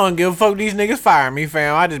money. I don't give a fuck these niggas fire me,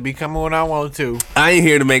 fam. I just be coming when I want to. I ain't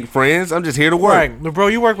here to make friends. I'm just here to work. Right. But bro,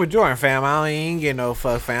 you work with Jordan, fam. I ain't get no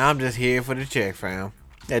fuck, fam. I'm just here for the check, fam.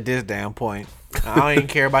 At this damn point. I don't even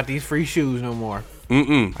care about these free shoes no more.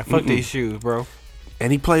 I fuck these shoes, bro.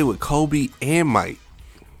 And he played with Kobe and Mike.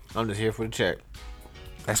 I'm just here for the check.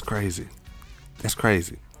 That's crazy. That's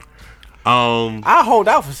crazy. I hold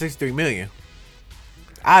out for $63 million.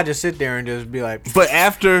 I just sit there and just be like, but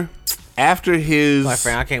after his, my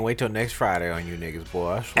friend, I can't wait till next Friday on you niggas,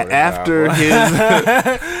 boy. I swear after God, his,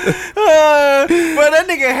 but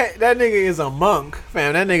that nigga is a monk,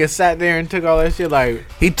 fam. That nigga sat there and took all that shit. Like,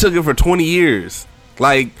 he took it for 20 years.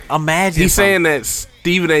 Like, imagine he's saying that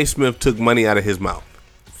Stephen A. Smith took money out of his mouth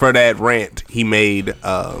for that rant he made,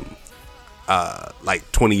 like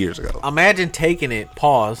 20 years ago. Imagine taking it,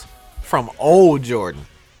 from old Jordan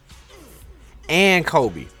and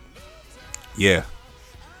Kobe. Yeah.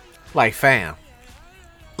 Like, fam.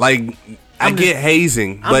 Like, I get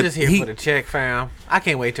hazing, but I'm just here for the check, fam. I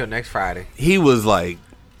can't wait till next Friday. He was like,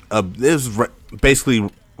 this is basically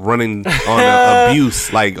running on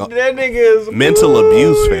abuse, like that nigga is mental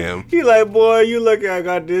abuse, fam. He like, boy, you look, I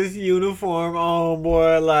got this uniform on,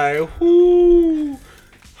 boy. Like, whoo,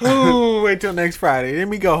 wait till next Friday. Then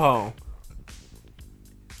we go home.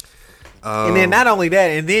 And then not only that,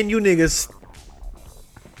 and then you niggas.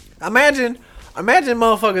 Imagine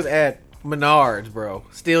motherfuckers at Menards, bro,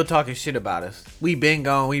 still talking shit about us. We been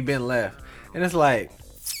gone, we been left. And it's like,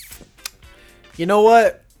 you know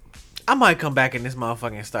what? I might come back in this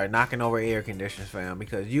motherfucker and start knocking over air conditioners, fam,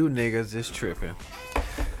 because you niggas is tripping.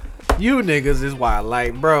 You niggas is wild.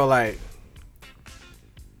 Like, bro, like,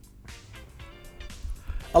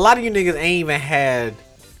 a lot of you niggas ain't even had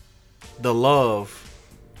the love,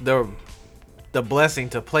 the blessing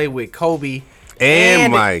to play with Kobe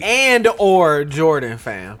and Mike and or Jordan,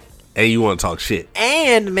 fam. And you want to talk shit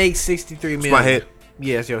and make $63 million. It's my hit.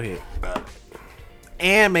 Yes, your hit.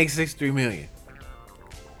 And make $63 million.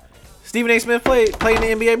 Stephen A. Smith played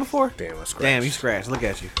in the NBA before? Damn, I scratched. Damn, you scratched. Look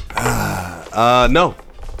at you. No.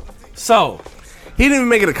 So he didn't even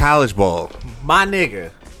make it a college ball. My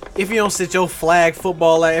nigga, if you don't sit your flag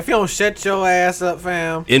football ass, if you don't shut your ass up,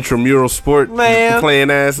 fam. Intramural sport, man,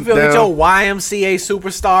 playing ass if you don't get your YMCA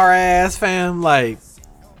superstar ass, fam, like.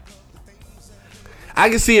 I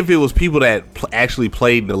can see if it was people that actually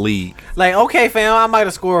played in the league. Like, okay, fam, I might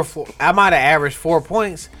have averaged 4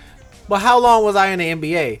 points, but how long was I in the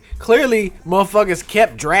NBA? Clearly, motherfuckers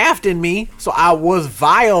kept drafting me, so I was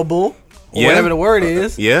viable, or whatever the word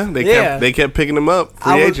is. They kept picking them up.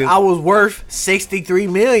 Free agent. I was worth $63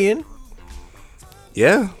 million.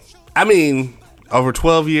 Yeah, I mean, Over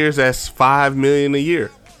 12 years, that's $5 million a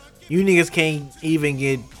year. You niggas can't even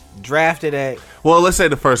get drafted at. Well, let's say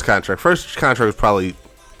the first contract. First contract was probably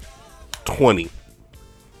 20.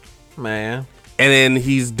 Man. And then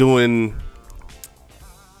he's doing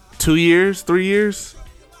 2 years, 3 years,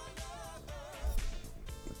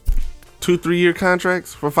 2-3 year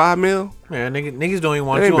contracts for $5 million. Man, niggas don't even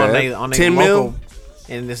want you on their local. Mil?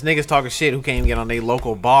 And this niggas talking shit who can't even get on their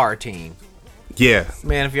local bar team. Yeah.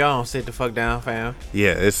 Man, if y'all don't sit the fuck down, fam.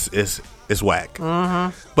 Yeah, it's whack.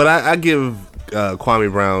 But I give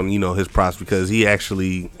Kwame Brown, his props because he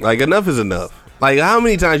actually, enough is enough. Like, how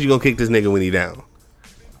many times you gonna kick this nigga when he down?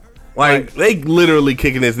 Like, they literally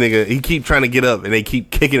kicking this nigga. He keep trying to get up, and they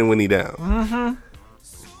keep kicking him when he down.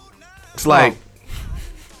 It's like,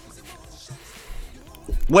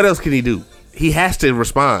 what else can he do? He has to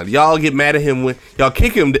respond. Y'all get mad at him when y'all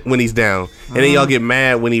kick him when he's down, and then y'all get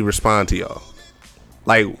mad when he respond to y'all.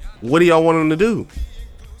 Like, what do y'all want him to do?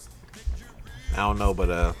 I don't know,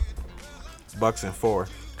 but Bucks in 4.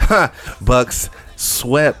 Bucks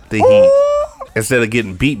swept the Heat instead of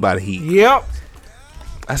getting beat by the Heat. Yep.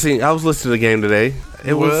 I was listening to the game today.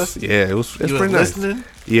 It was pretty nice. Listening?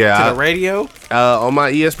 Yeah, to the radio on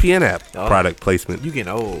my ESPN app. Product placement. You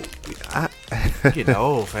getting old? You getting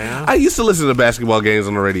old, fam. I used to listen to basketball games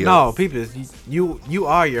on the radio. No, people, you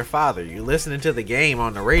are your father. You listening to the game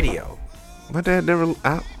on the radio. My dad never.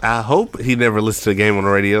 I hope he never listened to the game on the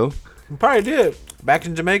radio. He probably did. Back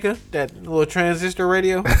in Jamaica, that little transistor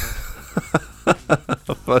radio.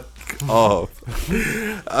 Fuck off.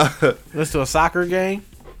 Listen to a soccer game.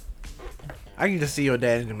 I can just see your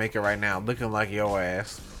dad in Jamaica right now, looking like your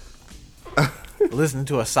ass. Listening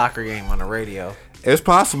to a soccer game on the radio. It's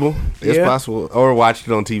possible. It's possible. Or watch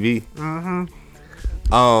it on TV.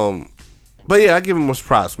 But yeah, I give him most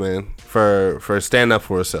props, man, for standing up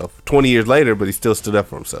for himself. 20 years later, but he still stood up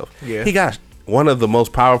for himself. Yeah. He got one of the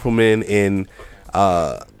most powerful men in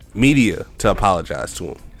media to apologize to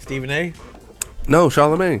him. Stephen A? No,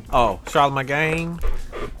 Charlamagne. Oh, Charlamagne.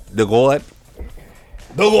 The God.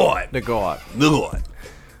 The God.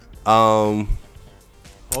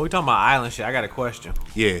 Well, we talking about island shit. I got a question.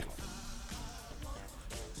 Yeah.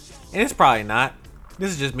 And it's probably not.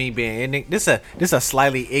 This is just me being ignorant. This is a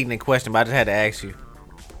slightly ignorant question, but I just had to ask you.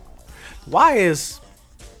 Why is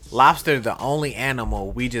lobster the only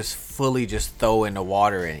animal we just fully just throw in the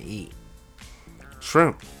water and eat?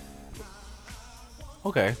 Shrimp.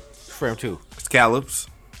 Okay. Shrimp too. Scallops.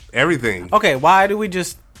 Everything. Okay, why do we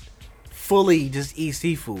just fully just eat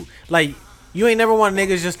seafood? Like, you ain't never want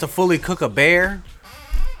niggas just to fully cook a bear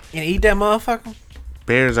and eat that motherfucker?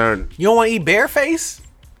 Bears aren't. You don't want to eat bear face?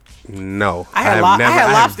 No. I had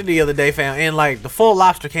lobster the other day, fam, and like the full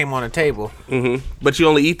lobster came on the table. But you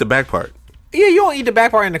only eat the back part. Yeah, you don't eat the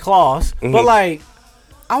back part and the claws. But like,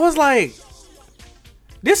 I was like,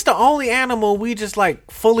 this the only animal we just like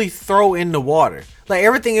fully throw in the water. Like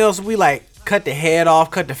everything else, we like cut the head off,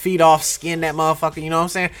 cut the feet off, skin that motherfucker. You know what I'm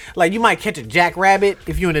saying? Like you might catch a jackrabbit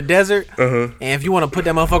if you're in the desert, and if you want to put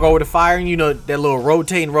that motherfucker over the fire, and you know that little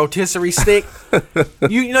rotating rotisserie stick,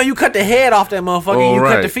 you cut the head off that motherfucker, and you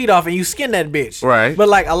cut the feet off, and you skin that bitch. Right. But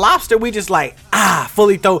like a lobster, we just like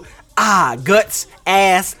fully throw guts,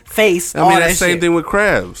 ass, face. I mean that's the same thing with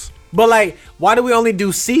crabs. But like, why do we only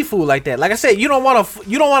do seafood like that? Like I said, you don't want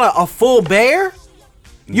a full bear.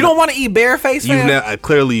 You don't want to eat bear face, fam?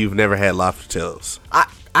 Clearly, you've never had lobster tails.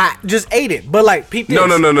 I just ate it, but like, peep this.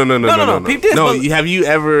 No. Peep this. No, have you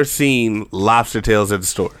ever seen lobster tails at the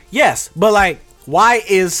store? Yes, but like, why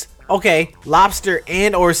is lobster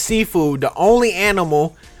and or seafood the only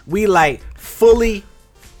animal we like fully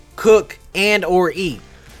cook and or eat?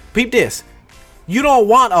 Peep this. You don't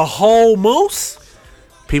want a whole moose?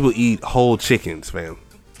 People eat whole chickens, man.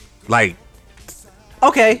 Like,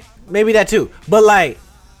 okay, maybe that too, but like.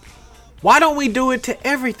 Why don't we do it to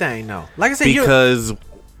everything though? Like I said, because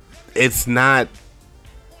it's not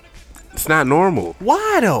normal.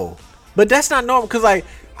 Why though? But that's not normal because like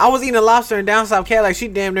I was eating a lobster in down south Cat, like she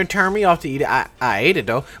damn near turned me off to eat it. I ate it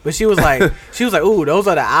though, but she was like, ooh, those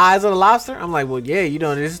are the eyes of the lobster. I'm like, well, yeah,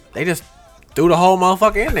 they just threw the whole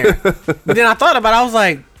motherfucker in there. But then I thought about it, I was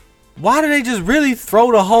like, why do they just really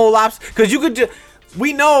throw the whole lobster? Because you could just,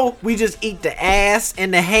 we know we just eat the ass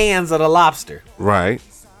and the hands of the lobster. Right.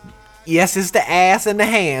 Yes, it's the ass and the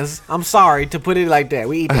hands. I'm sorry to put it like that.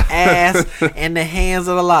 We eat the ass and the hands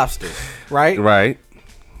of the lobster, right? Right.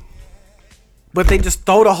 But they just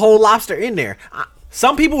throw the whole lobster in there.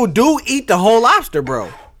 Some people do eat the whole lobster, bro.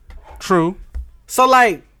 True. So,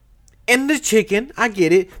 like, in the chicken, I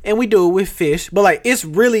get it. And we do it with fish. But, like, it's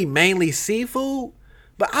really mainly seafood.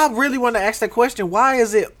 But I really want to ask that question. Why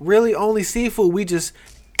is it really only seafood we just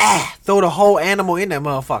throw the whole animal in that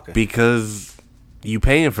motherfucker. Because you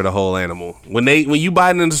paying for the whole animal. When you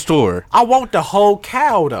buy it in the store. I want the whole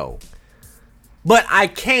cow though. But I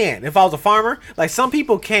can. If I was a farmer, like some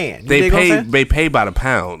people can. They pay by the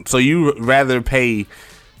pound. So you rather pay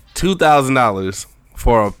 $2,000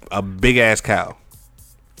 for a big ass cow.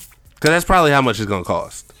 Cause that's probably how much it's gonna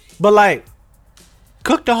cost. But like,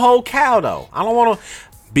 cook the whole cow though. I don't want to.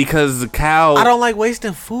 Because the cow, I don't like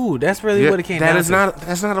wasting food. That's really what it came down to.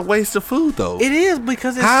 That's not a waste of food though. It is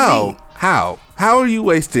because it's meat. How are you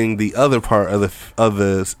wasting the other part of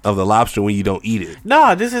the lobster when you don't eat it?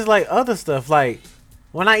 No, this is like other stuff. Like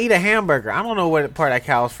when I eat a hamburger, I don't know where part that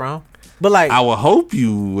cow's from. But like, I would hope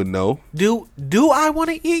you would know. Do I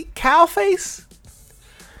want to eat cow face?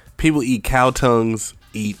 People eat cow tongues,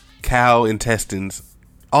 eat cow intestines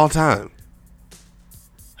all the time.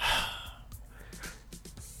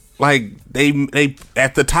 Like they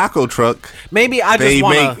at the taco truck. Maybe I just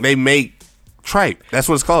want they make tripe. That's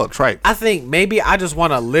what it's called, tripe. I think maybe I just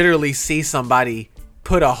want to literally see somebody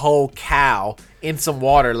put a whole cow in some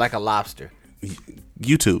water like a lobster.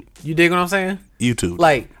 YouTube. You dig what I'm saying? YouTube.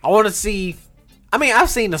 Like I want to see. I mean,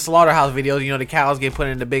 I've seen the slaughterhouse videos. You know, the cows get put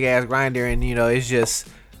in the big ass grinder, and you know it's just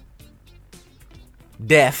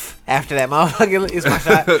death after that motherfucker. It's my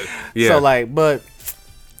shot. Yeah. So like, but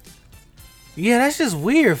yeah, that's just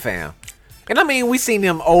weird, fam. And I mean, we seen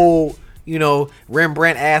them old, you know,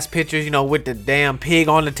 Rembrandt ass pictures, you know, with the damn pig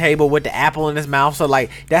on the table with the apple in his mouth. So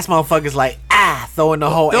like, that's motherfuckers like throwing the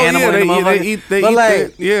whole animal in the motherfucker. They eat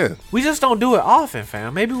like, yeah. We just don't do it often,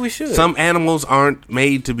 fam. Maybe we should. Some animals aren't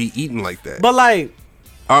made to be eaten like that. But like,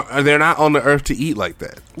 they're not on the earth to eat like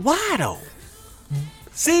that. Why though?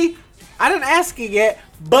 See, I didn't ask it yet,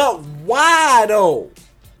 but why though?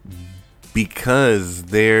 Because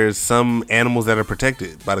there's some animals that are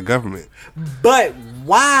protected by the government. But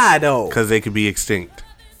why though? Because they could be extinct.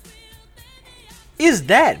 Is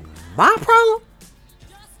that my problem?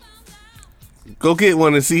 Go get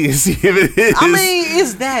one and see if it is. I mean,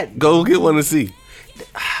 is that? Go get one and see.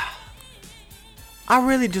 I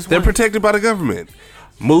really just. They're protected by the government.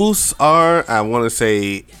 Moose are, I want to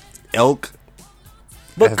say, elk.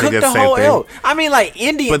 But cook the whole elk. I mean, like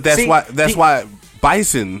Indian. But that's why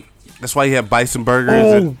bison. That's why you have bison burgers.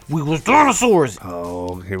 Oh, we was dinosaurs.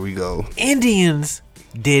 Oh, here we go. Indians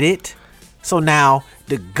did it, so now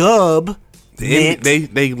the gov. They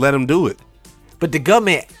let them do it. But the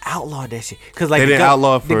government outlawed that shit because like they didn't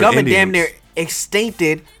outlaw for the government Indians. damn near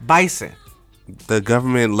extincted bison. The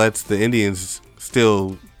government lets the Indians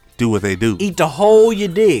still do what they do. Eat the whole you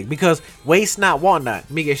dig because waste not, want not.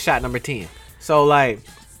 Me get shot number 10. So like,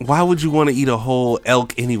 why would you want to eat a whole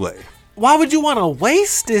elk anyway? Why would you want to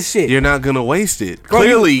waste this shit? You're not gonna waste it. Bro,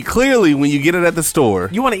 clearly, when you get it at the store,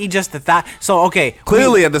 you want to eat just the thigh. So okay,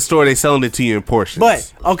 clearly at the store they selling it to you in portions.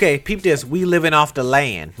 But okay, peep this: we living off the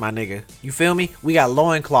land, my nigga. You feel me? We got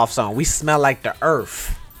loincloths on. We smell like the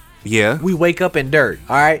earth. Yeah. We wake up in dirt.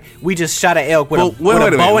 All right. We just shot an elk with a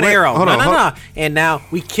bow and arrow. No. And now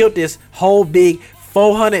we killed this whole big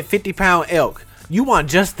 450-pound elk. You want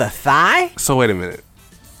just the thigh? So wait a minute.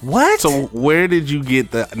 What? So where did you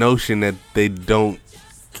get the notion that they don't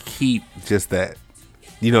keep just that?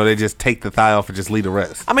 You know, they just take the thigh off and just leave the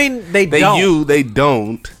rest. I mean, they don't. They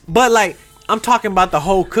don't. But like, I'm talking about the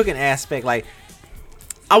whole cooking aspect. Like,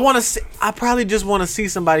 I probably just want to see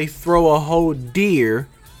somebody throw a whole deer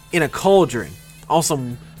in a cauldron on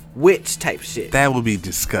some witch type shit. That would be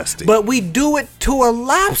disgusting. But we do it to a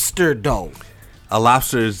lobster though. A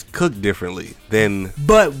lobster is cooked differently than.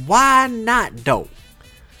 But why not though?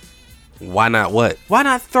 Why not what? Why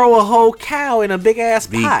not throw a whole cow in a big ass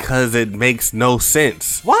pot? Because it makes no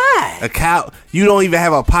sense. Why? A cow, you don't even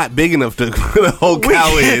have a pot big enough to put a whole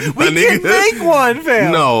cow in. We can make one,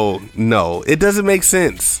 fam. No, it doesn't make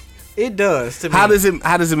sense. It does to me. How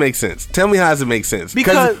does it make sense? Tell me how does it make sense?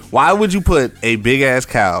 Because why would you put a big ass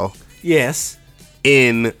cow? Yes.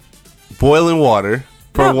 In boiling water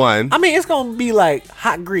for one. I mean, it's gonna be like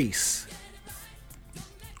hot grease.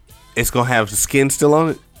 It's gonna have the skin still on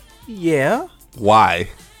it. Yeah. Why?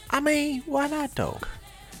 I mean, why not though?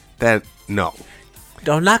 No.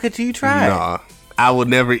 Don't knock it till you try. Nah, I would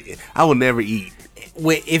never eat.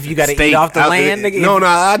 If you got to eat off the land, nigga. No,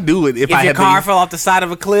 I do it. If your car fell off the side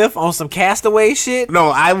of a cliff on some castaway shit. No,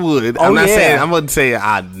 I would. I'm not saying. I'm gonna say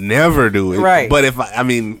I'd never do it. Right. But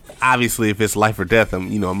obviously, if it's life or death,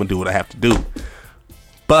 I'm gonna do what I have to do.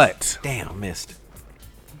 But damn, missed.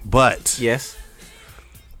 But yes,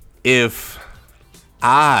 if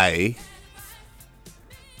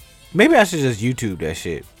maybe I should just YouTube that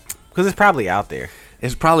shit because it's probably out there.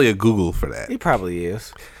 It's probably a Google for that. It probably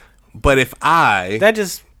is. But if that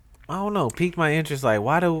just I don't know, piqued my interest. Like,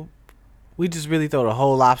 why do we just really throw the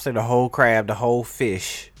whole lobster, the whole crab, the whole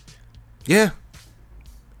fish? Yeah.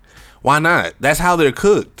 Why not? That's how they're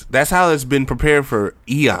cooked. That's how it's been prepared for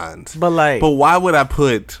eons. But why would I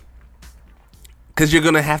put? Because you're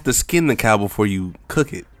gonna have to skin the cow before you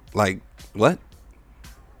cook it. Like what?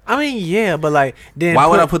 I mean, yeah, but like then why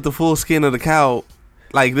would I put the full skin of the cow?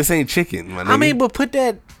 Like this ain't chicken, my nigga. I mean, but put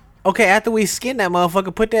that. Okay, after we skin that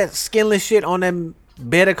motherfucker, put that skinless shit on them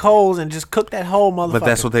bed of coals and just cook that whole motherfucker. But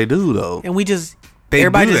that's what they do though. And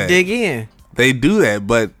everybody just dig in. They do that,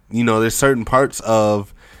 but there's certain parts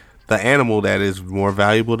of the animal that is more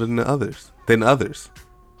valuable than others. That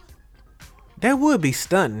would be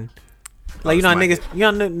stunning. Like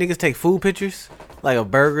niggas take food pictures like of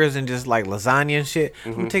burgers and just like lasagna and shit.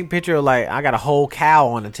 I'm gonna take a picture of like I got a whole cow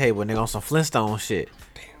on the table and they on some Flintstone shit.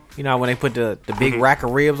 You know when they put the big rack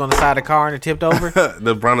of ribs on the side of the car and it tipped over?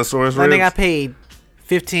 The Brontosaurus ribs? I think I paid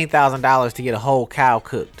 $15,000 to get a whole cow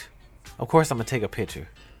cooked. Of course I'm gonna take a picture.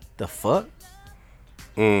 The fuck?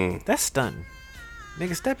 That's stunning.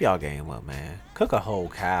 Nigga, step y'all game up, man. Cook a whole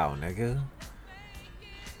cow, nigga.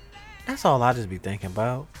 That's all I just be thinking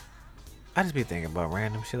about. I just be thinking about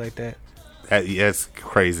random shit like that. That's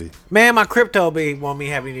crazy. Man, my crypto be want me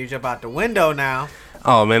having to jump out the window now.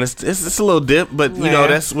 Oh man, it's a little dip, but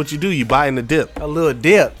that's what you do. You buy in the dip. A little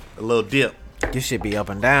dip. This shit be up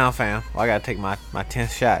and down, fam. Well, I gotta take my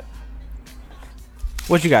 10th shot.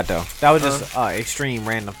 What you got though? That was just extreme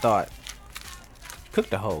random thought. Cook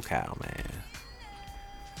the whole cow, man.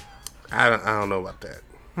 I don't know about that.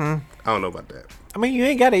 I don't know about that. I mean, you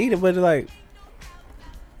ain't gotta eat it, but like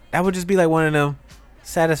that would just be like one of them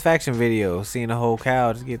satisfaction videos, seeing a whole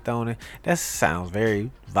cow just get thrown in. That sounds very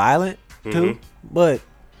violent too, but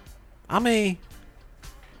I mean,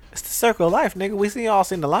 it's the circle of life, nigga. We seen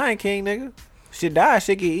the Lion King, nigga. Shit die,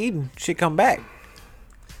 shit get eaten, shit come back.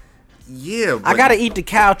 Yeah, I gotta eat the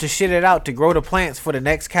cow to shit it out to grow the plants for the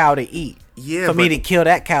next cow to eat. Yeah, for me to kill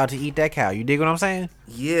that cow to eat that cow. You dig what I'm saying?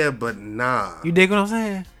 Yeah, but nah. You dig what I'm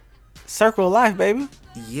saying? Circle of life, baby.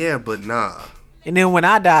 Yeah, but nah. And then when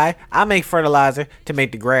I die, I make fertilizer to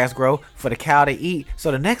make the grass grow for the cow to eat, so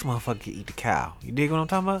the next motherfucker can eat the cow. You dig what I'm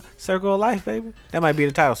talking about? Circle of life, baby. That might be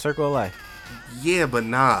the title, Circle of Life. Yeah, but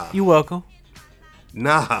nah. You welcome.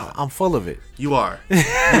 Nah. I'm full of it. You are. You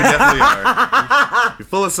definitely are. You're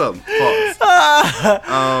full of something. Pause.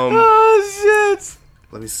 Oh, shit.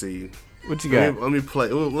 Let me see. What you got? Let me play.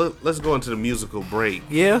 Let's go into the musical break.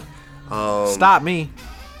 Yeah? Stop me.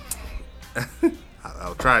 I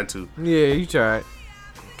was trying to. Yeah, you tried.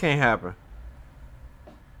 Can't happen.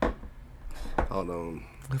 Hold on.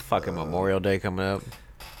 Fucking Memorial Day coming up.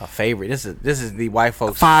 A favorite. This is the white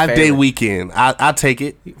folks' 5-day weekend. I take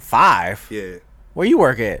it. 5? Yeah. Where you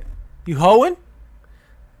work at? You hoeing?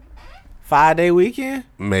 5-day weekend?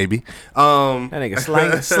 Maybe. That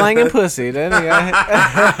nigga slanging pussy. That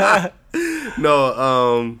nigga.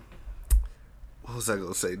 No. What was I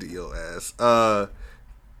gonna say to your ass?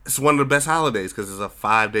 It's one of the best holidays because it's a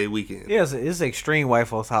 5-day weekend. Yeah, it's extreme white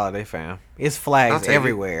folks holiday, fam. It's flags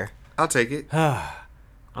everywhere. I'll take it.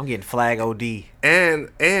 I'm getting flag OD. And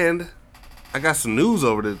I got some news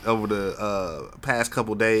over the past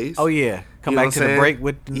couple days. Oh yeah, come back to the break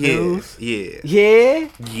with the news. Yeah.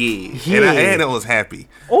 And I was happy.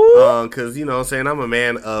 Ooh. Cause you know what I'm saying, I'm a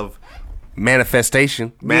man of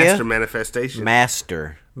manifestation, manifestation,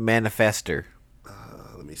 master manifester.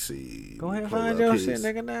 Let me see. Go ahead and find your shit,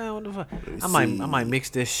 nigga. Now, what the fuck? I might mix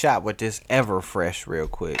this shot with this Everfresh real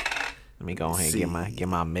quick. Let me go ahead and get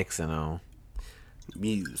my mixing on.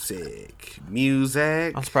 Music.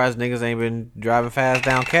 I'm surprised niggas ain't been driving fast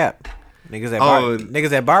down Cap.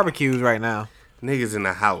 Niggas at barbecues right now. Niggas in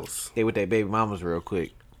the house. They with their baby mamas real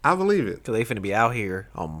quick. I believe it. Cause they finna be out here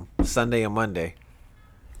on Sunday and Monday.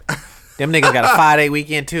 Them niggas got a 5-day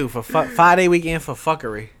weekend too for 5-day weekend for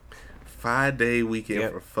fuckery. 5-day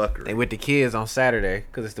weekend for fuckery. They with the kids on Saturday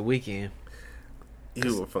because it's the weekend.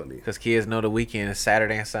 You were funny. Because kids know the weekend is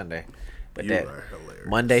Saturday and Sunday. But you are hilarious.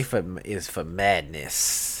 Monday is for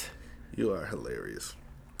madness. You are hilarious.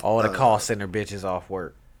 All the call center bitches off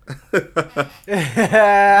work. All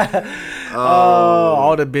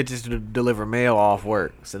the bitches to deliver mail off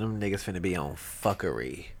work. So them niggas finna be on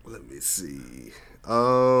fuckery. Let me see.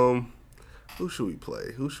 Who should we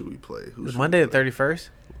play? Monday the 31st?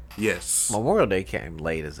 Yes. Memorial Day came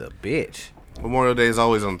late as a bitch. Memorial Day is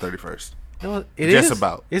always on the 31st. No, it Just is?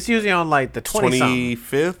 about. It's usually on like the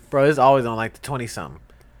 25th. Bro, it's always on like the 20-something.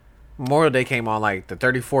 Memorial Day came on like the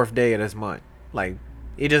 34th day of this month. Like,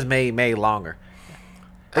 it just made May longer.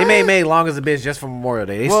 They made May long as a bitch just for Memorial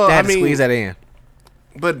Day. They had to squeeze that in.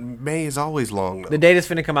 But May is always long, though. The day that's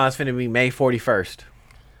finna come out is finna be May 41st.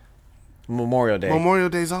 Memorial Day. Memorial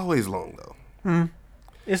Day's always long though.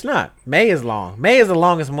 It's not. May is long. May is the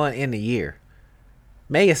longest month in the year.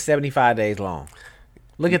 May is 75 days long.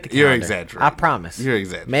 Look at the calendar. You're exaggerating. I promise. You're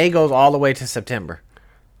exaggerating. May goes all the way to September.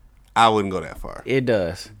 I wouldn't go that far. It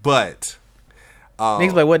does. But niggas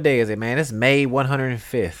be like, what day is it, man? It's May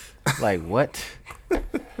 105th. Like, what?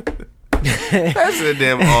 That's the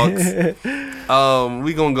damn aux.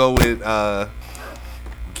 We gonna go with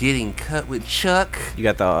Getting Cut with Chuck. You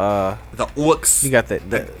got the aux. You got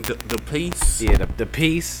the piece. Yeah, the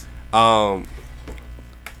piece.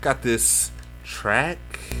 Got this track.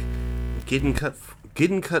 Getting cut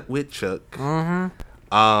with Chuck.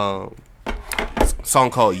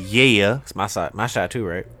 Song called Yeah. It's my shot too,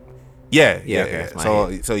 right? Yeah. Okay,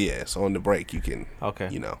 So on the break you can. Okay.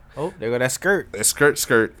 You know. Oh, there go that skirt. That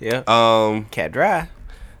skirt. Yeah. Cat dry.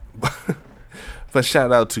 But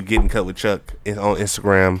shout out to Getting Cut with Chuck on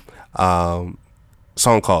Instagram.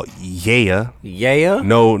 Song called Yeah. Yeah.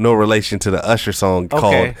 No relation to the Usher song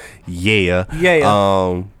called Yeah.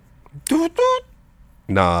 Yeah.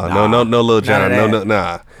 No Lil Jon. None of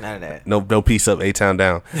that. No Peace Up, A-Town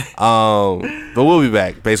Down. But we'll be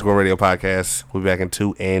back. Basic World Radio Podcast. We'll be back in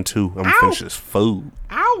 2 and 2. I'm gonna finish this food.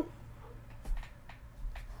 Ow.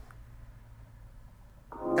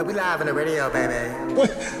 And we live on the radio, baby. What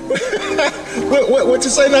you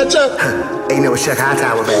say now, Chuck? Hey, you know it's Chuck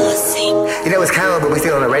Hightower, baby. You know it's cold, but we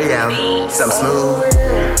still on the radio. Something smooth.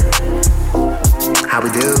 How we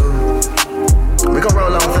do? We gon'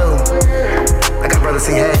 roll on through. I got Brother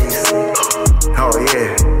C. Hayes. Oh,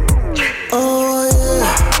 yeah. Oh,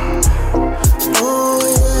 yeah. Oh,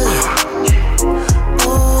 yeah.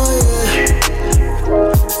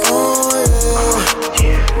 Oh,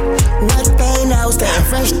 yeah. What they know, staying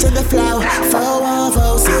fresh to the flow.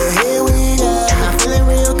 414, so here we go. I'm feeling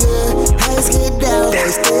real good. Haters get down, they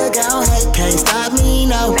still gon' hate. Can't stop me,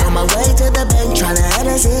 no. On my way to the bank, tryna add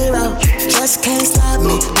a zero. Just can't stop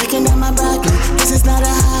me, breaking down my broccoli. This is not a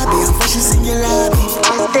hobby, I'm fresh as in your lobby.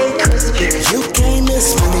 I stay crispy. You can't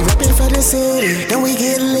miss me, we reppin' for the city. Then we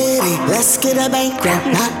get litty, let's get a bankroll,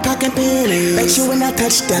 not talking pennies. Make sure when I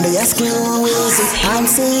touch down, they asking who is it. I'm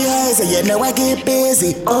C.A., so you know I get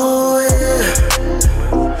busy. Oh yeah,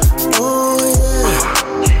 oh yeah,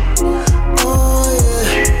 oh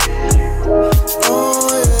yeah, oh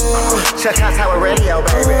yeah. Check out Tower Radio,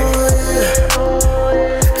 baby.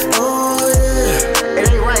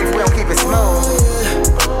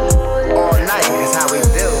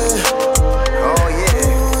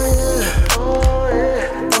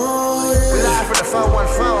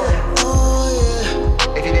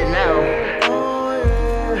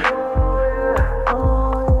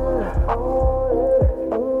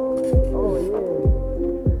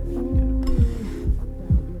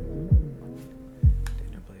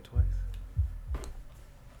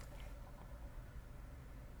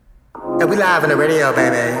 We live on the radio,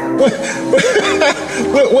 baby.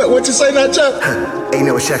 What you say now, Chuck? Hey, you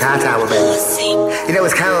know it's Chuck Hightower, baby. You know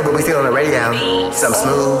it's cold, but we still on the radio. Something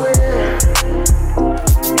smooth.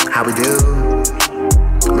 How we do?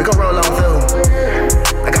 We gon' roll on through.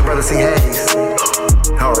 I got Brother C. Hayes.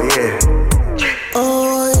 Oh, yeah.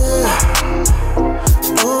 Oh, yeah.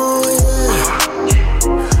 Oh, yeah.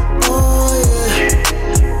 Oh, yeah.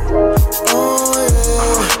 Oh,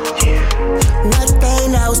 yeah. What they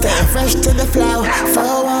know, staying fresh to the flow.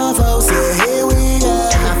 414, so here we go.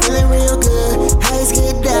 I'm feeling real good. Haters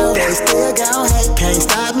get down, they still gon' hate. Can't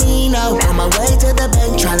stop me, no. On my way to the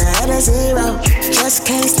bank, tryna add a zero. Just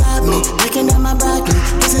can't stop me, breaking down my broccoli.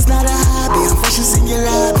 This is not a hobby, I'm fresh as in your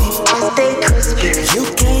lobby. I stay crispy. You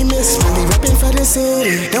can't miss me, we reppin' for the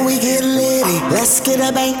city. Then we get litty, let's get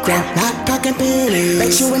a bankroll, not talking pennies.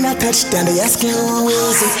 Make sure when I touch down, they asking who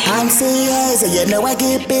is it. I'm C.A., so you know I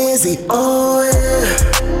get busy. Oh yeah,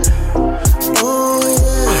 oh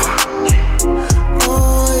yeah,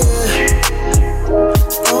 oh yeah,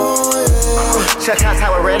 oh yeah. Check out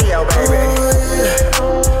Tower Radio, baby.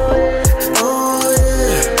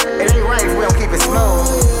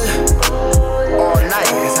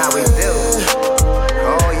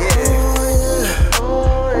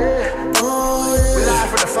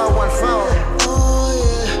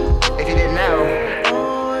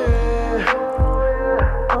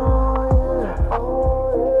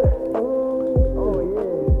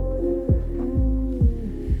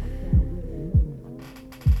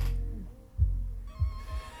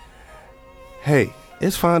 Hey,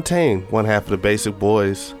 it's Fontaine, one half of the Basic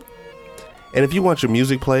Boys. And if you want your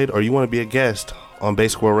music played or you want to be a guest on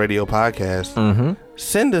Basic World Radio Podcast,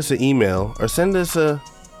 send us an email or send us a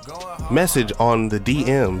message on the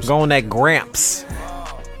DMs. Go on that Gramps.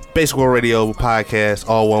 Basic World Radio Podcast,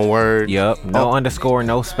 all one word. Yup. No underscore,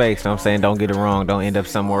 no space. Know what I'm saying? Don't get it wrong. Don't end up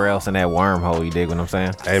somewhere else in that wormhole. You dig what I'm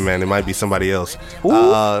saying? Hey, man, it might be somebody else.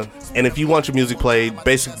 And if you want your music played,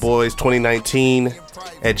 basicboys2019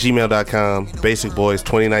 at gmail.com.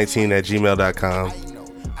 Basicboys2019 at gmail.com.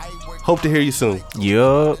 Hope to hear you soon.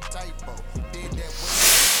 Yup.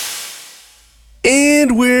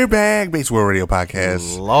 And we're back. Basic World Radio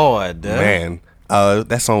Podcast. Lord. Man,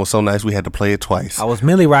 that song was so nice we had to play it twice. I was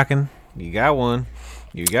Millie rocking. You got one.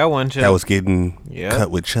 You got one, Chuck. That was getting cut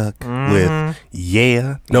with Chuck with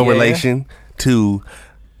no relation to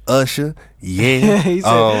Usher. Yeah. He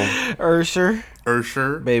said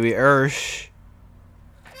Ursher. Baby Ursh.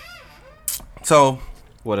 So,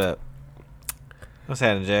 What up? What's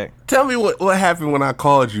happening, Jack? tell me what happened when I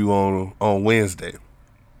called you on Wednesday.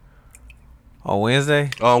 On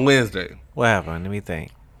Wednesday? On Wednesday. What happened? Let me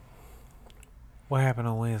think. What happened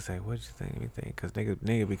on Wednesday? What'd you think? Let me think. Because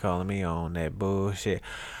nigga be calling me on that bullshit.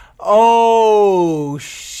 Oh,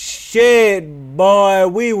 shit, boy.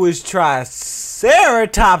 We was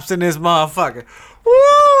triceratops in this motherfucker.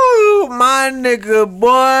 Woo, my nigga,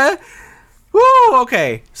 boy. Woo,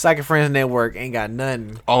 okay. Psychic Friends Network ain't got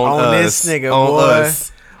nothing on this nigga, on boy.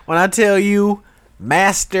 us. When I tell you,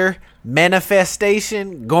 master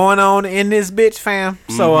manifestation going on in this bitch, fam.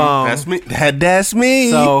 So, That's me. That's me.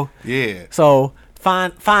 So, yeah. So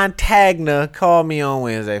find Tagna, call me on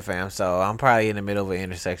Wednesday, fam. So I'm probably in the middle of an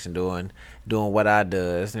intersection doing what I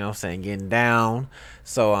does, you know what I'm saying, getting down.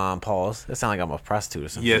 So pause. That sounds like I'm a prostitute or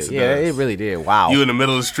something. Yes, it yeah, does. it really did. Wow. You in the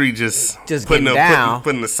middle of the street just getting down.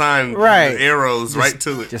 putting the sign, Right. the arrows right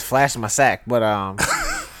to it. Just flashing my sack. But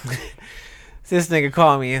this nigga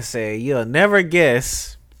called me and said, "You'll never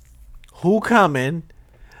guess who coming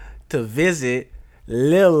to visit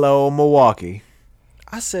Lil old Milwaukee."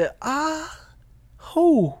 I said,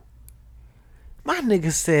 who? My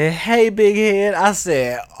nigga said, "Hey, big head." I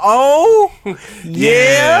said, "Oh,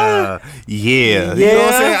 yeah. You know what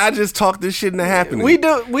I'm saying? I just talked this shit into happening. We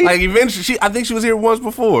do. Like eventually, I think she was here once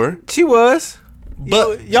before. She was.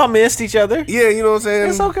 But y'all missed each other. yeah, you know what I'm saying?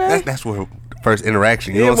 It's okay. That's where first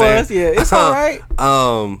interaction. You know It what I'm was, saying? yeah. It's all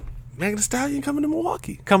right. Meg Thee Stallion coming to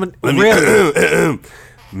Milwaukee. Coming, really?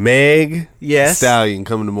 Meg Yes. Stallion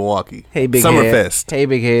coming to Milwaukee. Hey, big Summerfest. head. Hey,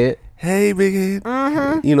 big head. Hey, big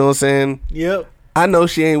head. You know what I'm saying? Yep. I know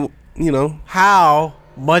she ain't, you know. How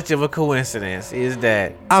much of a coincidence is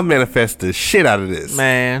that, I manifest the shit out of this.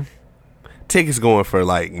 man? Tickets going for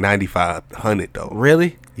like $9,500 though.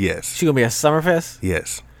 Really? Yes. She gonna be at Summerfest?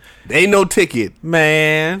 Yes. Ain't no ticket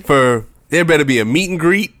Man. for. There better be a meet and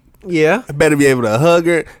greet. Yeah. I better be able to hug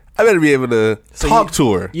her. I better be able to talk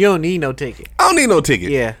to her. You don't need no ticket. I don't need no ticket.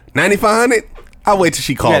 Yeah. $9,500. I'll wait till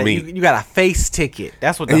she call me. You got a face ticket.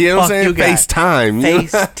 That's what the You know what I'm fuck saying? you got. FaceTime.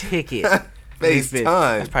 Face ticket. This bitch.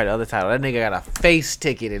 FaceTime. That's probably the other title. That nigga got a face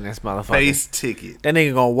ticket in this motherfucker. Face ticket. That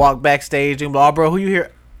nigga gonna walk backstage and be like, "Oh, bro, who you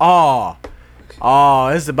here? Oh,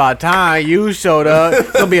 it's about time you showed up."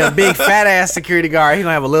 It's gonna be a big fat ass security guard. He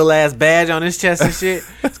gonna have a little ass badge on his chest and shit.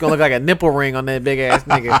 It's gonna look like a nipple ring on that big ass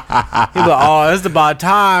nigga. He be like, "Oh, it's about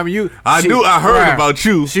time you." I heard about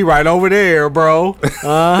you. She right over there, bro.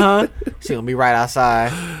 She gonna be right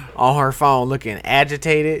outside on her phone looking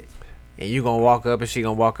agitated. And you gonna walk up and she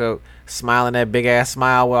gonna walk up smiling that big ass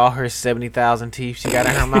smile with all her 70,000 teeth she got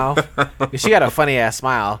in her mouth. She got a funny ass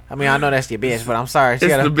smile. I mean, I know that's your bitch, but I'm sorry. She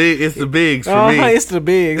got It's the bigs for me. It's the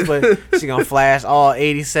bigs, but she gonna flash all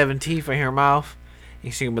 87 teeth in her mouth.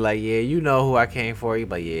 And she gonna be like, "Yeah, you know who I came for." You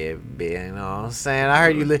like, "Yeah, bitch, you know what I'm saying? I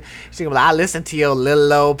heard you." She gonna be like, "I listened to your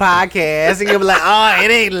little old podcast." And gonna be like, "Oh, it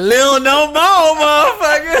ain't Lil no more,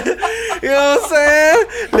 motherfucker." You know what I'm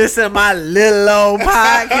saying? Listen to my little old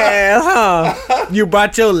podcast, huh? You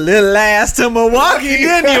brought your little ass to Milwaukee,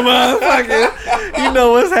 didn't you, motherfucker? You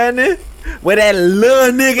know what's happening? Where that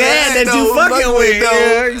little nigga at that you fucking with?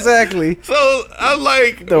 Yeah, exactly. So I'm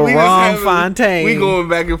like The wrong Fontaine. We going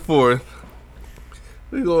back and forth.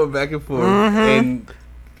 And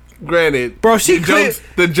granted, Bro,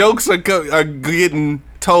 the jokes are getting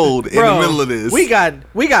told in the middle of this. We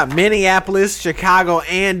got Minneapolis, Chicago,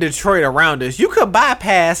 and Detroit around us. You could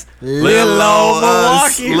bypass little old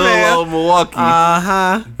Milwaukee, man. old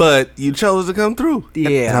Milwaukee. But you chose to come through.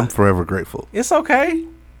 Yeah. And I'm forever grateful. It's okay.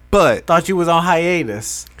 But Thought you was on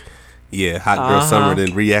hiatus. yeah, Hot Girl Summer then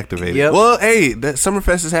reactivated. Yep. Well, hey, that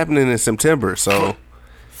Summerfest is happening in September, so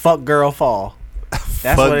Fuck girl fall.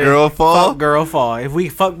 That's Fuck what it girl is. fall? Fuck girl fall. If we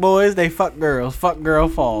fuck boys, they fuck girls. Fuck girl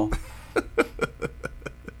fall.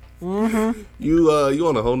 you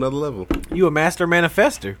on a whole nother level. You a master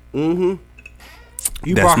manifester. You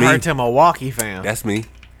That's brought her me. to Milwaukee, fam. That's me.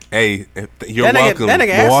 Hey, you're That welcome. nigga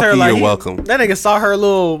asked Milwaukee, her, like, you're welcome. That nigga saw her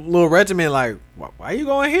little regiment, like, why you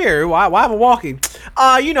going here? Why Milwaukee?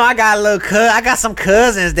 You know, I got some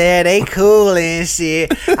cousins there. They cool and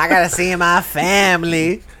shit. I gotta see my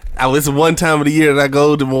family. It's one time of the year that I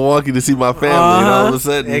go to Milwaukee to see my family, and all of a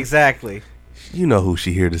sudden, exactly. You know who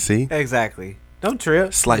she here to see? Exactly. Don't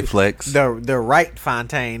trip. Slight flex. The right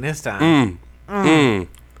Fontaine this time. I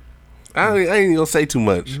ain't gonna say too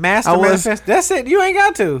much. Manifest. That's it. You ain't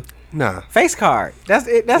got to. Nah. Face card. That's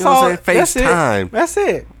it. That's You know what all. I'm saying? FaceTime. That's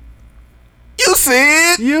it. You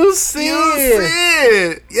see it. You see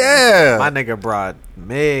it. Yeah. My nigga brought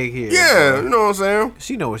Meg here. Yeah. Bro. You know what I'm saying?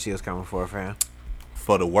 She know what she was coming for, fam.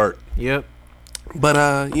 For the work. Yep.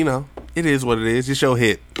 But you know, it is what it is. It's your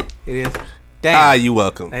hit. It is. Damn. You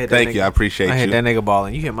welcome. Thank you. I appreciate you. I hit that nigga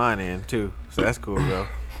balling. You hit mine in too, so that's cool, bro.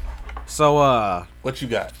 So what you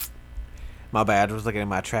got? My bad. I was looking at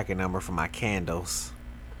my tracking number for my candles.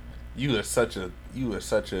 You are such a. I'm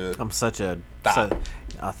such a thought.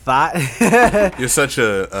 A thought. You're such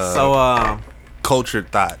a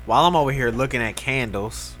cultured thought. While I'm over here looking at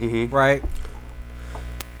candles, right?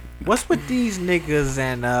 What's with these niggas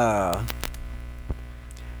and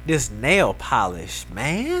this nail polish,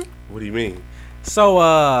 man? What do you mean?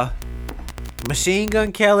 So Machine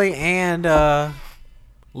Gun Kelly and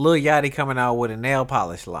Lil Yachty coming out with a nail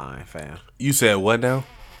polish line, fam. You said what now?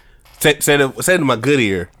 Say it in my good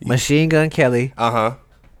ear. Machine Gun Kelly,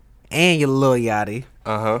 and your Lil Yachty,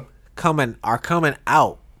 coming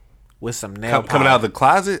out with some nail polish. Coming out of the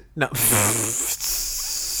closet? No.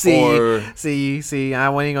 See, I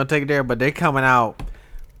wasn't gonna take it there, but they're coming out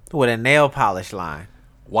with a nail polish line.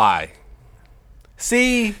 Why?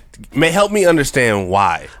 See, help me understand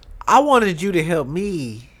why. I wanted you to help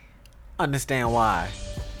me understand why.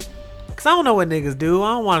 Cause I don't know what niggas do.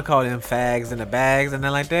 I don't want to call them fags in the bags and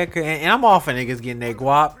nothing like that. And I'm all for niggas getting their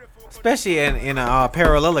guap, especially in a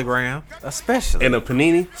parallelogram, especially in a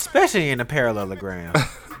panini, especially in a parallelogram.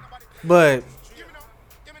 But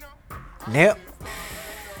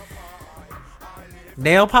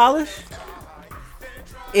nail polish?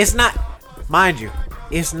 It's not, mind you,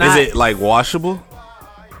 it's not. Is it like washable?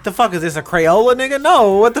 The fuck is this, a Crayola, nigga?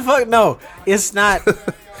 No, what the fuck? No, it's not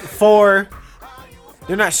for.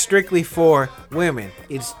 They're not strictly for women.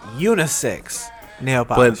 It's unisex nail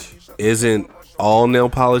polish. But isn't all nail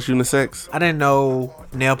polish unisex? I didn't know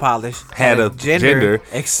nail polish had a gender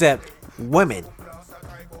except women.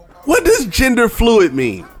 What does gender fluid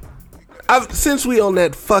mean? Since we on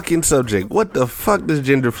that fucking subject, what the fuck does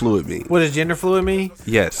gender fluid mean? What does gender fluid mean?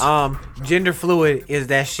 Yes. Gender fluid is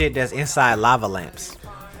that shit that's inside lava lamps.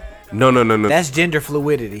 No. That's gender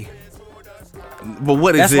fluidity. But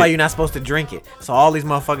what is That's it? why you're not supposed to drink it. So all these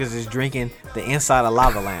motherfuckers is drinking the inside of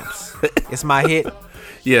lava lamps. It's my hit.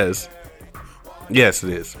 Yes, it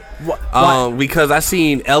is. What? Because I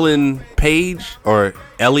seen Ellen Page, or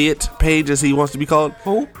Elliot Page as he wants to be called.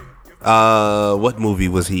 Who? What movie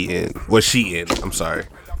was he in? Was she in? I'm sorry.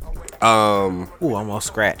 Ooh, almost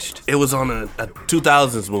scratched. It was on a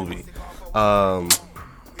 2000s movie.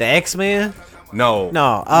 The X-Men? No,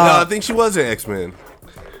 I think she was in X-Men.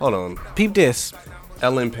 Hold on. Peep this.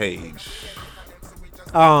 Ellen Page.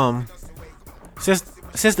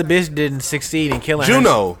 Since the bitch didn't succeed in killing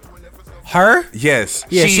Juno. Her? Yes.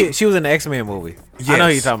 Yeah, she was in the X-Men movie. Yes. I know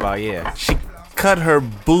who you're talking about, yeah. She cut her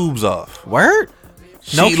boobs off. Word?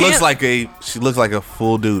 She looks like a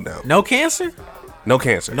full dude now. No cancer? No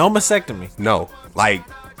cancer. No mastectomy. No. Like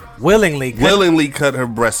willingly cut her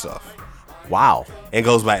breasts off. Wow. And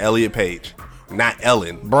goes by Elliot Page. Not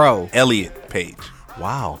Ellen. Bro. Elliot Page.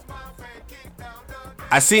 Wow.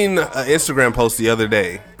 I seen an Instagram post the other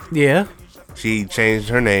day. Yeah. She changed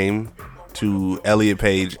her name to Elliot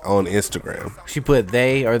Page on Instagram. She put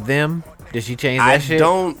they or them? Did she change that shit? I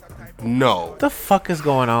don't know. The fuck is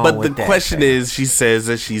going on but with the question is, she says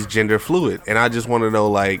that she's gender fluid. And I just want to know,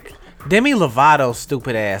 like... Demi Lovato's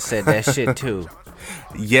stupid ass said that shit too.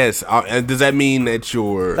 Yes. Does that mean that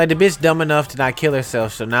you're... Like, the bitch dumb enough to not kill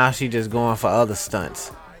herself, so now she just going for other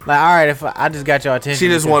stunts. Like, all right, if I just got your attention. She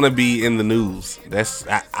just want to be in the news. That's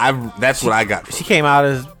what I got. She came out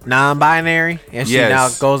as non-binary, and she now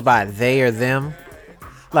goes by they or them.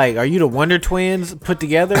 Like, are you the Wonder Twins put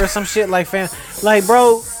together or some shit? Like, like,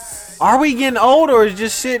 bro, are we getting old or is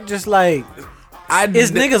just shit just like...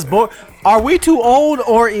 is niggas bored? Are we too old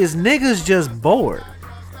or is niggas just bored?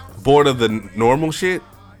 Bored of the normal shit?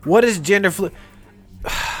 What is gender fluid?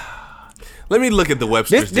 Let me look at the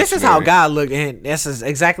Webster's Dictionary. This is how God looked, and this is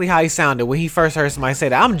exactly how he sounded when he first heard somebody say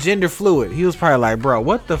that. I'm gender fluid. He was probably like, bro,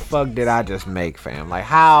 what the fuck did I just make, fam? Like,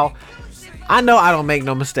 how? I know I don't make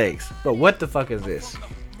no mistakes, but what the fuck is this?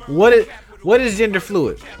 What is gender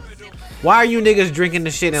fluid? Why are you niggas drinking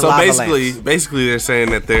the shit in So lava basically, they're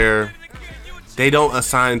saying that they don't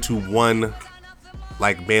assign to one,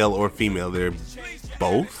 like male or female. They're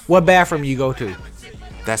both. What bathroom you go to?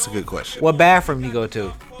 That's a good question. What bathroom you go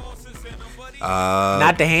to?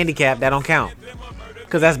 Not the handicap. That don't count.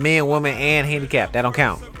 Cause that's men, woman, and handicap. That don't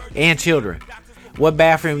count. And children. What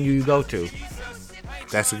bathroom do you go to?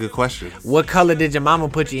 That's a good question. What color did your mama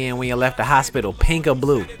put you in when you left the hospital? Pink or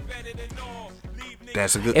blue?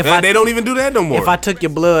 That's a good. If They don't even do that no more. If I took your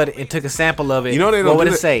blood and took a sample of it, You know they don't what would do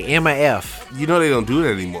it that. say? M or F? You know they don't do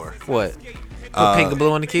that anymore. What? Put pink or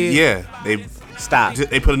blue on the kid? Yeah, they Stop.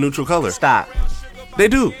 put a neutral color. Stop. They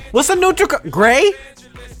do. What's a neutral gray?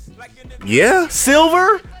 Yeah.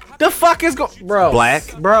 Silver? The fuck is bro? Black?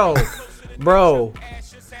 Bro.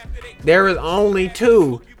 There is only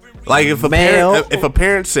two. Like if a Male.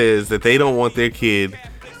 parent says that they don't want their kid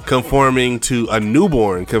conforming to a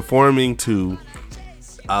newborn, conforming to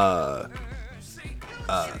a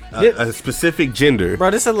specific gender,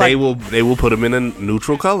 Bro, this is like- they will put them in a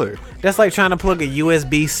neutral color. That's like trying to plug a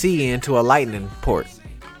USB-C into a lightning port.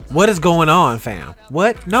 What is going on, fam?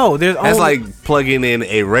 What? No, there's That's only... like plugging in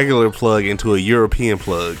a regular plug into a European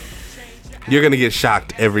plug. You're gonna get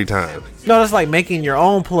shocked every time. No, that's like making your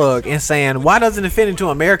own plug and saying, why doesn't it fit into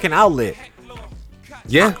an American outlet?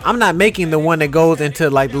 Yeah. I'm not making the one that goes into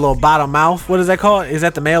like the little bottom mouth. What is that called? Is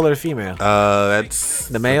that the male or the female? That's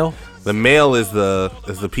The male? the male is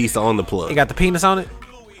the piece on the plug. It got the penis on it?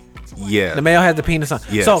 Yeah. The male has the penis on.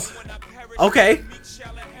 Yes. So, okay.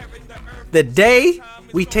 The day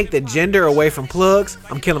we take the gender away from plugs,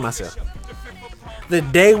 I'm killing myself. The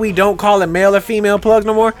day we don't call it male or female plugs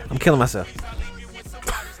no more, I'm killing myself.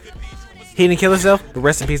 He didn't kill himself, but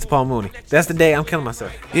rest in peace to Paul Mooney. That's the day I'm killing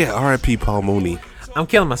myself. Yeah. R.I.P. Paul Mooney. I'm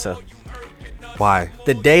killing myself. Why?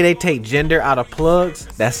 The day they take gender out of plugs,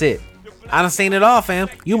 that's it. I done seen it all, fam.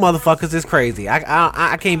 You motherfuckers is crazy.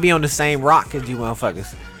 I can't be on the same rock as you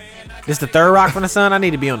motherfuckers. This the third rock from the sun. I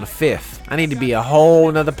need to be on the fifth. I need to be a whole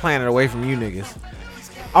nother planet away from you niggas.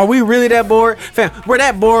 Are we really that bored? Fam, we're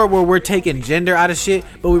that bored where we're taking gender out of shit,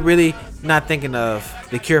 but we're really not thinking of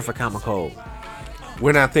the cure for common cold.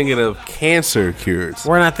 We're not thinking of cancer cures.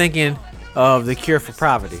 We're not thinking of the cure for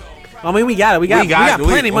poverty. I mean, we got it. We got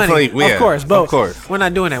plenty of money, of course. But we're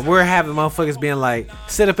not doing that. We're having motherfuckers being like,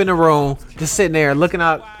 sit up in the room, just sitting there looking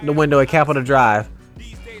out the window at Capitol Drive,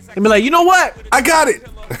 and be like, you know what? I got it.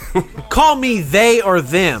 Call me they or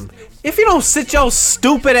them. If you don't sit your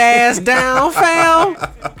stupid ass down, fam.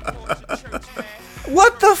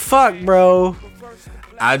 What the fuck, bro?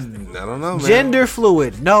 I don't know, man. Gender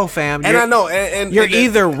fluid. No, fam. And I know, and You're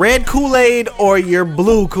either red Kool-Aid or you're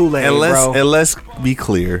blue Kool-Aid, bro. And let's be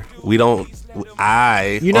clear. We don't.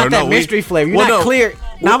 You're not that mystery flavor. You're not clear.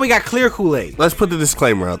 Now we got clear Kool-Aid. Let's put the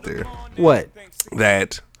disclaimer out there What?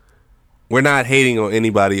 that we're not hating on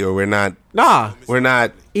anybody, or we're not. Nah. We're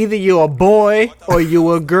not. Either you a boy or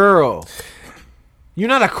you a girl. You're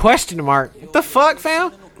not a question mark. What the fuck,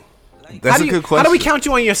 fam? That's a good question. How do we count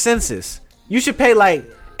you on your census? You should pay like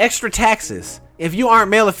extra taxes. If you aren't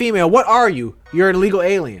male or female, what are you? You're an illegal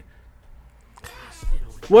alien.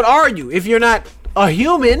 What are you? If you're not a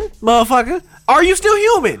human, motherfucker, are you still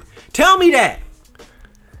human? Tell me that.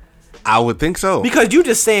 I would think so. Because you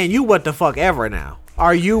just saying you what the fuck ever now.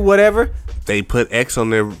 Are you whatever? They put X on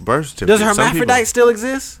their birth certificate. Does hermaphrodite still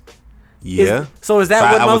exist? Yeah. So is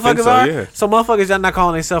that what I would think motherfuckers so, are? yeah. So motherfuckers y'all not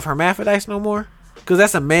calling themselves hermaphrodites no more? Because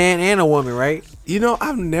that's a man and a woman, right? You know,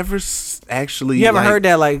 I've never actually. You ever heard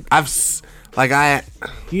that like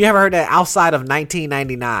You ever heard that outside of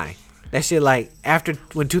 1999? That shit like after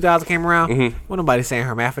when 2000 came around, Mm-hmm. well, nobody's saying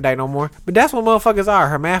hermaphrodite no more. But that's what motherfuckers are,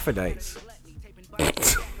 hermaphrodites.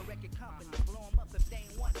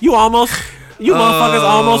 You motherfuckers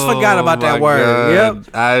almost forgot about that word.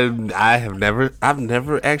 God. Yep. I've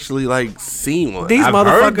never actually like seen one. These I've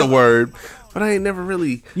heard the motherfuckers- word, but I ain't never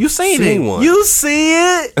really You seen it. one. You see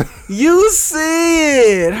it. You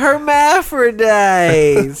see it.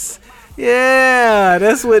 Hermaphrodites. Yeah,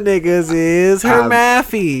 that's what niggas is.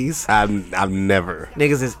 Hermaphies. I've never.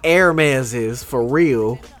 Niggas is Hermes is for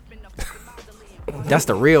real. That's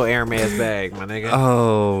the real Hermes bag, my nigga.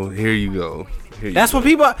 Oh, here you go. That's what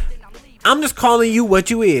people. I'm just calling you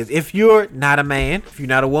what you is. If you're not a man, if you're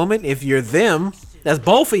not a woman, if you're them, that's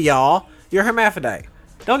both of y'all. You're hermaphrodite.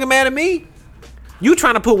 Don't get mad at me. You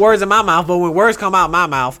trying to put words in my mouth, but when words come out my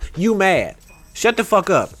mouth, you mad. Shut the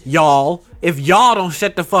fuck up, y'all. If y'all don't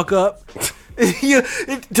shut the fuck up,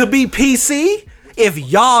 to be PC, if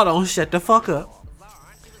y'all don't shut the fuck up,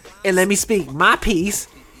 and let me speak my piece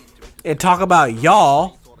and talk about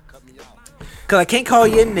y'all. Cause I can't call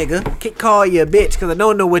you a nigga, can't call you a bitch, cause I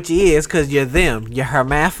don't know what you is, cause you're them. You're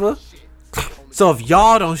hermaphrodites. So if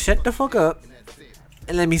y'all don't shut the fuck up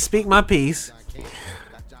and let me speak my piece,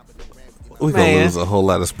 we're going to lose a whole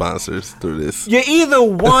lot of sponsors through this. You're either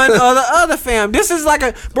one or the other, fam. This is like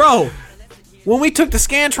bro, when we took the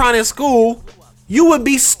Scantron in school, you would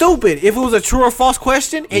be stupid if it was a true or false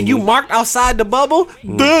question and you marked outside the bubble.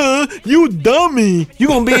 Duh, you dummy. You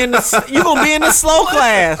gonna be in the slow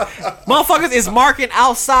class. Motherfuckers is marking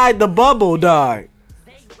outside the bubble, dog.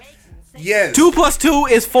 Yes. 2 + 2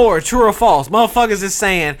 is 4. True or false? Motherfuckers is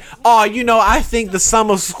saying, oh, I think the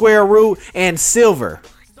sum of square root and silver.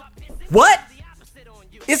 What?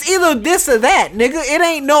 It's either this or that, nigga. It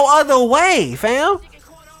ain't no other way, fam.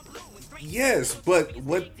 Yes, but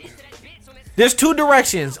what? There's 2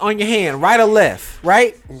 directions on your hand, right or left,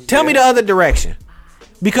 right? Tell me the other direction.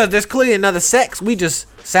 Because there's clearly another sex. We just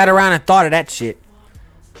sat around and thought of that shit.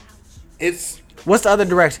 What's the other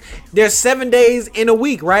direction? There's 7 days in a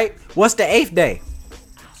week, right? What's the 8th day?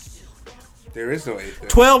 There is no 8th day.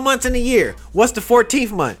 12 months in a year. What's the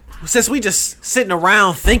 14th month? Since we just sitting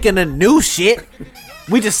around thinking of new shit,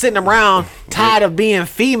 we just sitting around tired of being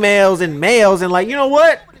females and males and like, you know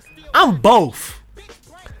what? I'm both.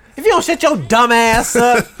 If you don't shut your dumb ass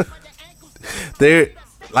up.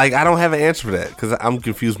 I don't have an answer for that because I'm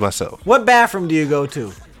confused myself. What bathroom do you go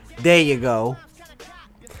to? There you go.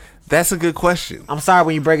 That's a good question. I'm sorry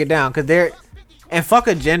when you break it down because and fuck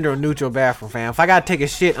a gender neutral bathroom, fam. If I gotta take a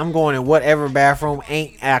shit, I'm going in whatever bathroom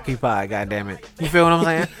ain't occupied, goddammit. You feel what I'm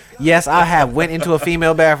saying? Yes, I have went into a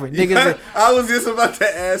female bathroom. Niggas, I was just about to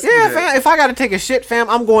ask you that. Fam, if I gotta take a shit, fam,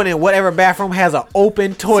 I'm going in whatever bathroom has an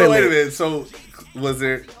open toilet. So wait a minute, so was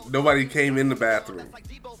there nobody came in the bathroom?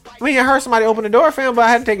 I mean, I heard somebody open the door, fam, but I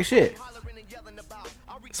had to take a shit.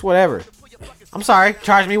 It's whatever. I'm sorry.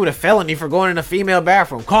 Charge me with a felony for going in a female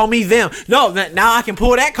bathroom. Call me them. No, now I can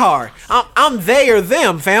pull that card. I'm they or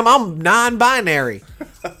them, fam. I'm non-binary.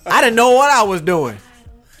 I didn't know what I was doing.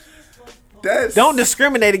 Don't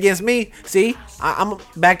discriminate against me. See, I'm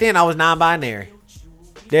back then I was non-binary.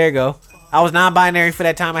 There you go. I was non-binary for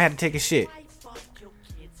that time I had to take a shit.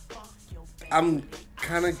 I'm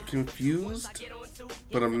kind of confused,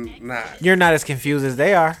 but I'm not. You're not as confused as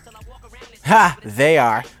they are. Ha! They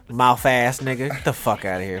are. Mouth ass nigga. Get the fuck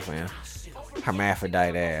out of here, fam.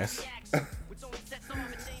 Hermaphrodite ass.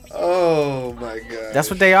 Oh my god. That's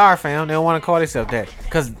what they are, fam. They don't want to call themselves that.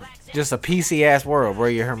 Because just a PC ass world where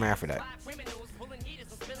you're hermaphrodite.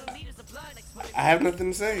 I have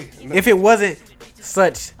nothing to say. Nothing. If it wasn't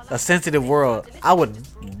such a sensitive world, I would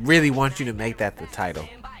really want you to make that the title.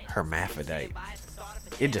 Hermaphrodite.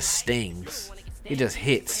 It just stings. It just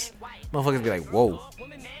hits. Motherfuckers be like, whoa.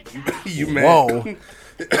 You mad? Whoa.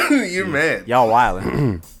 You're mad. Y'all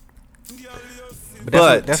wildin'.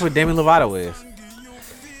 But that's what Demi Lovato is.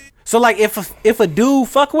 So like if a dude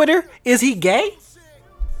fuck with her, is he gay?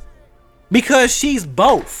 Because she's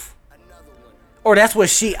both. Or that's what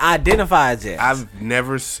she identifies as. I've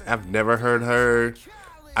never heard her.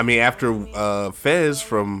 I mean, after Fez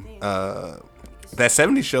from that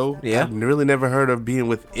 70s show, yeah. I've really never heard of being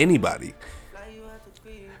with anybody.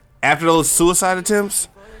 After those suicide attempts,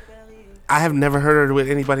 I have never heard her with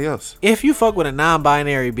anybody else. If you fuck with a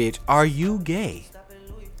non-binary bitch, are you gay?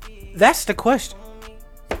 That's the question.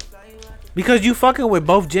 Because you fucking with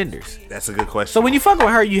both genders. That's a good question. So when you fucking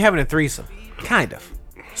with her, you having a threesome. Kind of.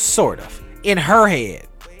 Sort of. In her head.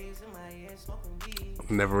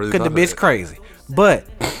 Never really Because the bitch crazy. But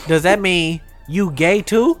does that mean you gay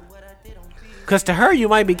too? Because to her, you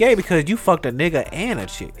might be gay because you fucked a nigga and a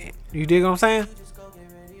chick. You dig what I'm saying?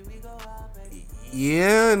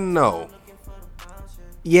 Yeah, no.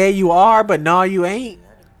 Yeah, you are, but no, you ain't.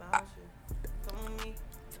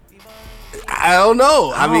 I don't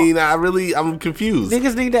know. I'm confused.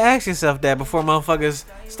 Niggas need to ask yourself that before motherfuckers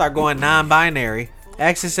start going non-binary.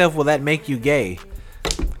 Ask yourself, will that make you gay?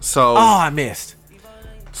 So. Oh, I missed.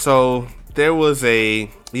 So there was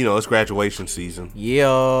it's graduation season.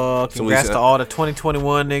 Yeah, congrats to all the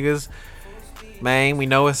 2021 niggas. Man, we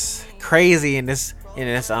know it's crazy in this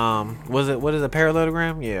what is a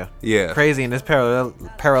parallelogram? Yeah. Crazy in this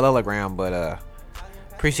parallelogram, but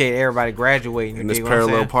appreciate everybody graduating in this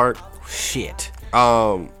parallel part. Shit.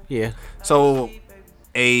 Yeah. So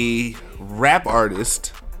a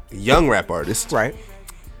young rap artist, right,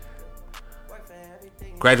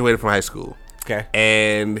 graduated from high school. Okay.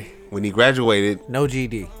 And when he graduated, no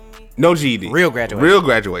GED. Real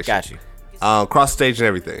graduation. Got you. Cross stage and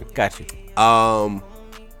everything. Got you.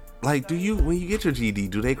 Like, when you get your GED,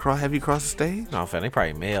 do they have you cross the stage? No, fam, they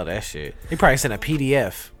probably mail that shit. They probably send a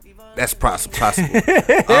PDF. That's possible.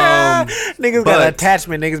 Niggas got an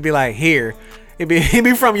attachment. Niggas be like, here. It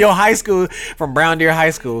be from your high school, from Brown Deer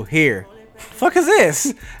High School. Here. Fuck is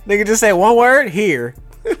this? Nigga just said one word, here.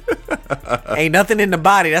 Ain't nothing in the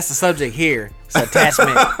body. That's the subject here. It's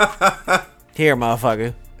attachment. Here,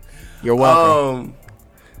 motherfucker. You're welcome.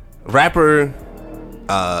 Rapper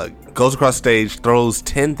goes across stage, throws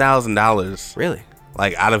 $10,000. Really?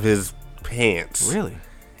 Like out of his pants. Really?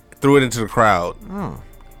 Threw it into the crowd.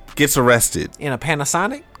 Gets arrested. In a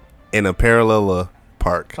Panasonic? In a parallel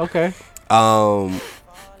park. Okay. Throws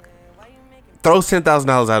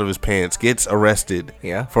 $10,000 out of his pants. Gets arrested.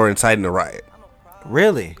 Yeah. For inciting a riot.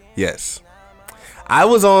 Really? Yes. I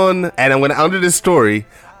was on, and when under this story,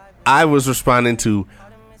 I was responding to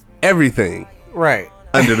everything. Right.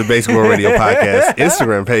 Under the Basketball Radio Podcast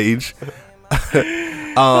Instagram page.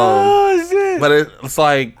 Oh, shit. But it's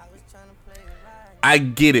like, I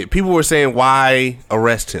get it. People were saying, why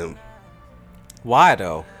arrest him? Why,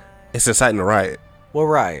 though? It's inciting a riot. What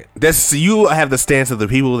riot? You have the stance of the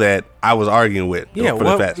people that I was arguing with. Yeah, for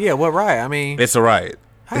the fact. Yeah, what riot? I mean, It's a riot.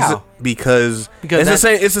 How? Because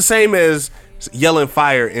it's the same as yelling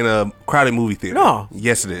fire in a crowded movie theater. No.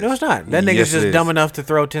 Yes, it is. No, it's not. That nigga's Yes, it just is. dumb enough to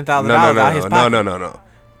throw $10,000 No, out his pocket. No.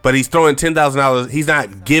 But he's throwing $10,000. He's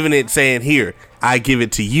not giving it saying, here, I give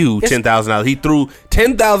it to you, $10,000. He threw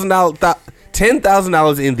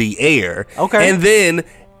 $10,000 in the air. Okay. And then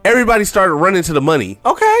everybody started running to the money.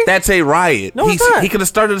 Okay. That's a riot. No, it's not. He could have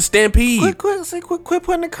started a stampede. Quit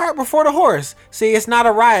putting the cart before the horse. See, it's not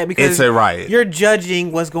a riot because It's a riot. You're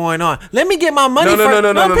judging what's going on. Let me get my money No. first.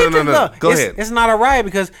 No. Go ahead. It's not a riot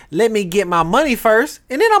because let me get my money first,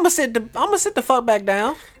 and then I'm gonna sit the fuck back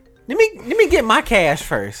down. Let me get my cash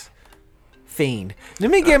first. Fiend. Let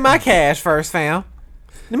me get my cash first, fam.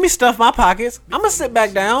 Let me stuff my pockets. I'm gonna sit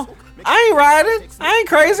back down. I ain't rioting. I ain't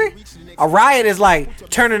crazy. A riot is like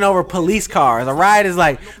turning over police cars. A riot is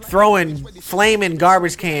like throwing flaming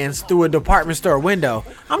garbage cans through a department store window.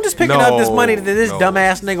 I'm just picking up this money that this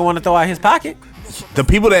dumbass nigga want to throw out his pocket. The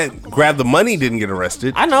people that grabbed the money didn't get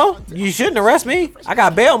arrested. I know. You shouldn't arrest me. I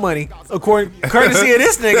got bail money. Courtesy of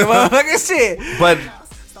this nigga, motherfucking shit. But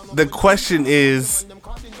the question is,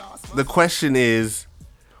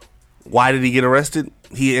 why did he get arrested?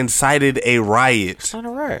 He incited a riot. It's not a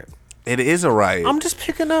riot. It is a riot. I'm just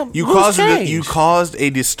picking up. You loose change. You caused a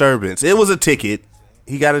disturbance. It was a ticket.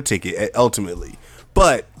 He got a ticket ultimately,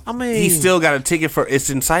 but I mean, he still got a ticket for it's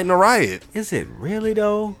inciting a riot. Is it really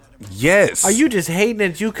though? Yes. Are you just hating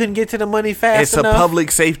that you couldn't get to the money fast enough? It's a public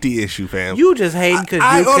safety issue, fam. You just hating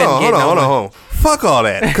because you couldn't get hold on. Fuck all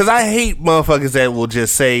that. Because I hate motherfuckers that will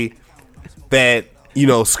just say that,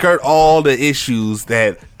 skirt all the issues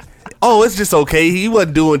that, it's just okay. He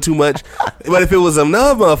wasn't doing too much. But if it was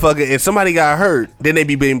another motherfucker and somebody got hurt, then they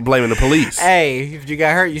be blaming the police. Hey, if you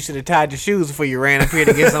got hurt, you should have tied your shoes before you ran up here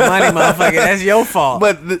to get some money, motherfucker. That's your fault.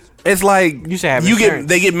 But it's like you should have insurance.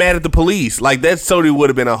 They get mad at the police. Like that totally would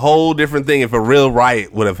have been a whole different thing if a real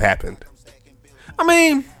riot would have happened. I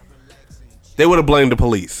mean, they would have blamed the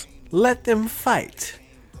police. Let them fight.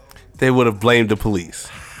 They would have blamed the police.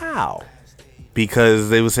 How? Because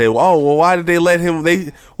they would say, why did they let him?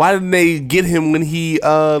 Why didn't they get him when he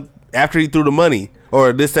after he threw the money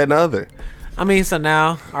or this, that, and the other? I mean, so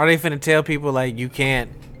now are they finna tell people like you can't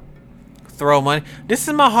throw money? This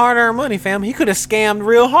is my hard-earned money, fam. He could have scammed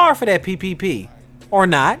real hard for that PPP, or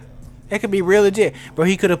not. It could be real legit, bro.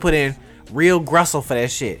 He could have put in real grussel for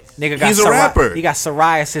that shit. Nigga got He's a rapper. He got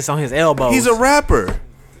psoriasis on his elbows. He's a rapper.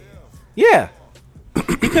 Yeah,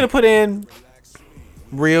 he could have put in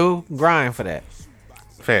real grind for that.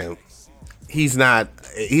 Fam, he's not.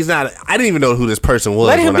 I didn't even know who this person was.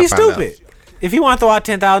 Let him be stupid. If he want to throw out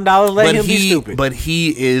 $10,000, let him be stupid. But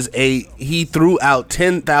he threw out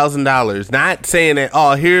 $10,000, not saying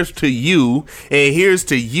that. Here's to you and here's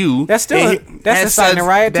to you. That's still that's inciting a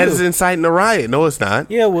riot too. That is inciting a riot. No, it's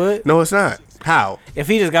not. Yeah, it would. No, it's not. How? If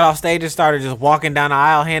he just got off stage and started just walking down the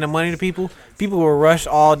aisle handing money to people will rush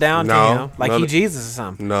all down to him like he Jesus or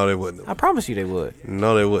something. No, they wouldn't. I promise you they would.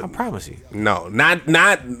 No, they wouldn't. I promise you. No, not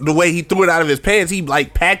the way he threw it out of his pants. He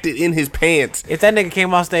like packed it in his pants. If that nigga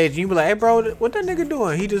came off stage and you be like, hey bro, what that nigga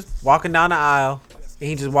doing? He just walking down the aisle and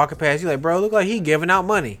he just walking past you like, bro, look like he giving out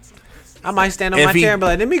money. I might stand on my chair and be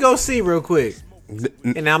like, let me go see real quick. And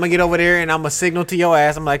then I'm gonna get over there and I'm gonna signal to your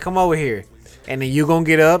ass. I'm like, come over here. And then you gonna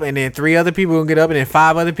get up, and then 3 other people gonna get up, and then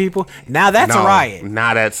 5 other people. Now that's a riot.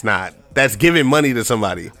 Nah, that's not. That's giving money to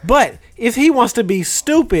somebody. But if he wants to be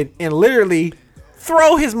stupid and literally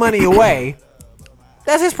throw his money away,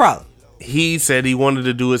 that's his problem. He said he wanted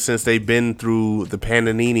to do it since they've been through the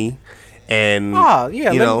Pandanini, and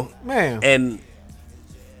man. And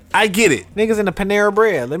I get it. Niggas in the Panera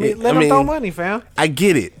Bread. Let him throw money, fam. I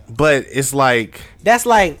get it, but it's like that's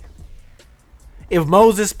like. if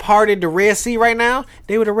Moses parted the Red Sea right now,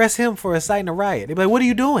 they would arrest him for inciting a riot. They'd be like, what are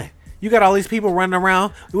you doing? You got all these people running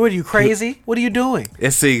around. What are you, crazy? What are you doing?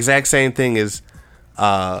 It's the exact same thing as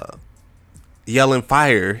yelling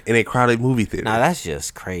fire in a crowded movie theater. Nah, that's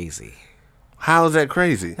just crazy. How is that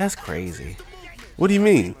crazy? That's crazy. What do you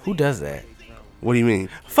mean? Who does that? What do you mean?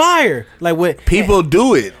 Fire! Like what? People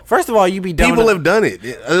do it. First of all, you be dumb. People have done it.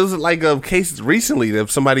 It was like a case recently of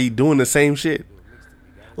somebody doing the same shit.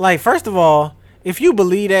 Like, first of all, if you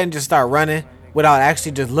believe that and just start running without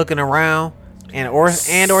actually just looking around or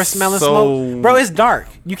smelling smoke, bro, it's dark.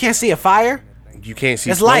 You can't see a fire. You can't see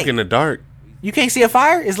It's smoke light. in the dark. You can't see a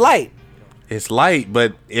fire. It's light. It's light,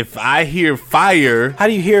 but if I hear fire, How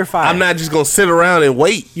do you hear fire? I'm not just gonna sit around and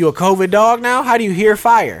wait. You a COVID dog now? How do you hear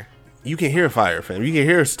fire? You can hear fire, fam. You can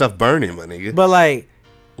hear stuff burning, my nigga. But like,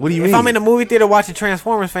 What do you if mean? I'm in the movie theater watching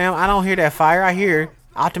Transformers, fam, I don't hear that fire. I hear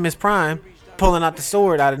Optimus Prime pulling out the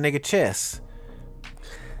sword out of nigga chest.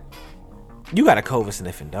 You got a COVID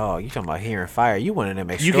sniffing dog. You talking about hearing fire? You one of them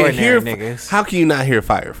you extraordinary can hear niggas. How can you not hear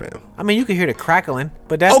fire, fam? I mean, you can hear the crackling,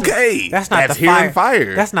 but that's Okay, that's not that's the hearing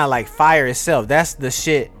fire. That's not like fire itself. That's the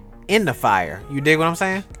shit in the fire. You dig what I'm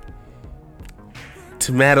saying?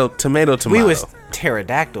 Tomato. We was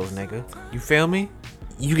pterodactyls, nigga. You feel me?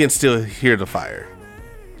 You can still hear the fire.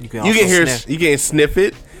 You can You also can hear. sniff. You can sniff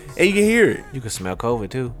it, and you can hear it. You can smell COVID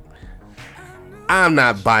too. I'm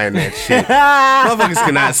not buying that shit. Motherfuckers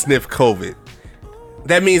cannot sniff COVID.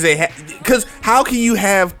 That means they because how can you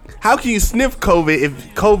sniff COVID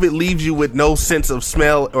if COVID leaves you with no sense of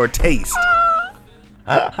smell or taste?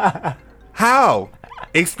 How?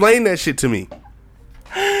 Explain that shit to me.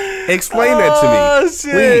 Explain that to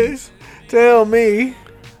me, please. Tell me.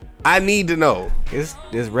 I need to know. It's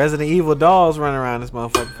Resident Evil dolls running around this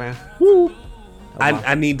motherfucker, fam.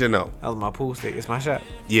 I need to know. That was my pool stick. It's my shot.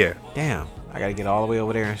 Yeah, Damn. I gotta get all the way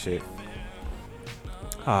over there and shit.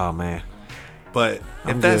 Oh man. but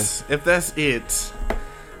if that's it,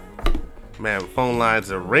 man, phone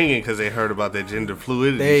lines are ringing because they heard about that gender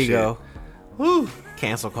fluidity. There you shit. go. Woo.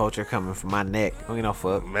 Cancel culture coming from my neck. Don't get no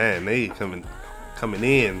fuck. Man, they coming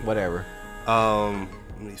in. Whatever. Let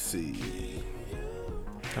me see.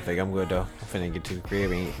 I think I'm good though. I'm finna get to the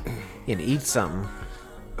crib and eat something.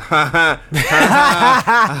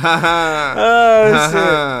 Oh shit.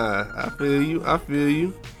 I feel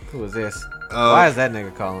you. Who is this? Why is that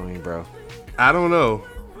nigga calling me, bro? I don't know.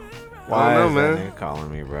 Why I don't is know, that man. nigga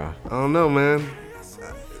calling me, bro? I don't know, man.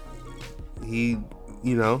 He,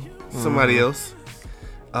 somebody else.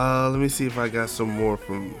 Let me see if I got some more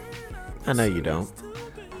from. I know you don't.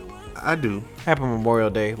 I do. Happy Memorial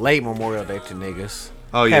Day. Late Memorial Day to niggas.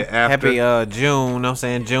 Oh yeah, after. Happy June. You know what I'm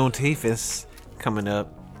saying? Juneteenth is coming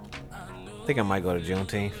up. I think I might go to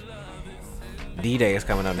Juneteenth. D-Day is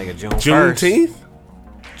coming up, nigga. June 1st. Juneteenth.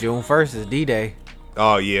 June 1st is D-Day.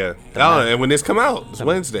 Oh yeah. And when this come out, it's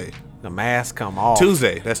Wednesday. The mask come off.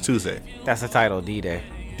 Tuesday. That's Tuesday. That's the title, D-Day.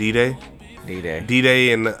 D-Day. D-Day.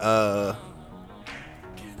 D-Day and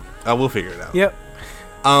we'll figure it out. Yep.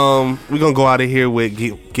 We're gonna go out of here with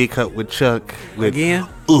get cut with Chuck with Again?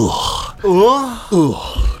 Ugh.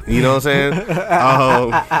 You know what I'm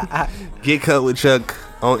saying? Get cut with Chuck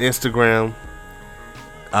on Instagram.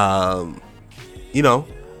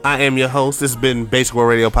 I am your host. This has been Basic World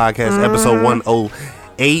Radio Podcast, episode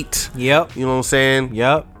 108. Yep. You know what I'm saying?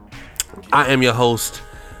 Yep. I am your host.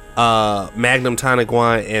 Magnum tonic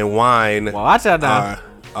wine and wine Well, watch out now.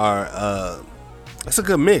 are it's a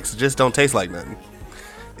good mix. It just don't taste like nothing.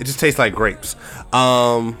 It just tastes like grapes.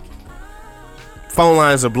 Phone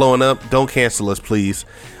lines are blowing up. Don't cancel us, please.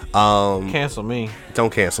 Cancel me.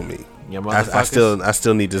 Don't cancel me. You I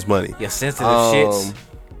still need this money. You sensitive shits.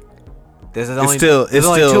 There's only, still- there's it's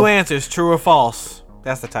only still- two answers, true or false.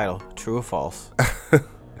 That's the title. True or false.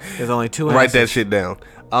 There's only two answers. Write that shit down.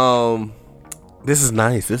 This is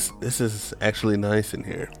nice. This is actually nice in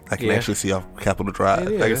here. I can Yeah. actually see off Capitol Drive.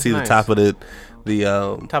 It is. I can It's see nice. the top of the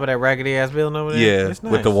Top of that raggedy ass building over there. yeah, It's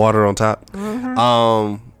nice. with the water on top.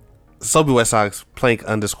 Soapy West Sox Plank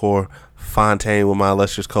 _ Fontaine with my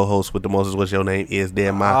illustrious co-host with the Moses. What's your name? Is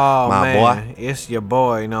there my man. boy? It's your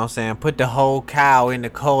boy, you know what I'm saying? Put the whole cow in the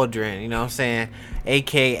cauldron, you know what I'm saying?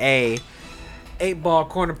 AKA 8-ball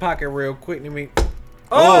corner pocket real quick to me.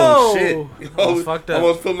 Oh, shit. Almost fucked up.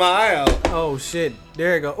 Almost put my eye out. Oh shit.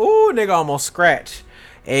 There you go. Ooh, nigga almost scratched.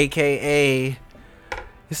 AKA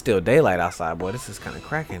it's still daylight outside, boy. This is kind of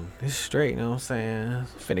cracking. This is straight, you know what I'm saying?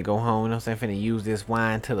 Finna go home, you know what I'm saying? Finna use this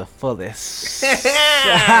wine to the fullest.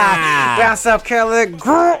 Down South Carolina,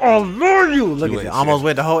 girl, I love you. Look You at ain't it. Almost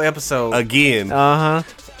went the whole episode. Again. But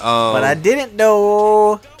I didn't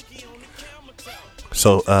know.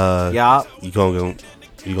 So Yup. you gonna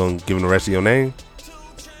You gonna give him the rest of your name?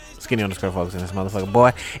 Skinny underscore focus in this motherfucker,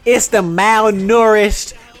 boy. It's the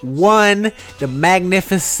malnourished one, the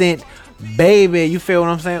magnificent baby. You feel what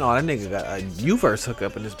I'm saying? Oh, that nigga got a U-verse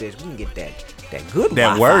hookup in this bitch. We can get that good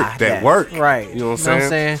that Wi-Fi. That work. Right. You know what I'm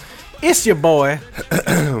saying? It's your boy,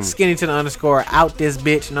 Skinny to the underscore out this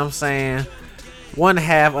bitch. You know what I'm saying? One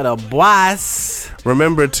half of the boys.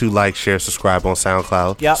 Remember to like, share, subscribe on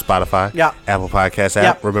SoundCloud, Spotify, Apple Podcast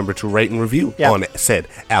app. Remember to rate and review on said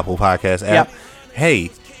Apple Podcast app.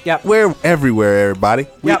 Hey, we're everywhere, everybody.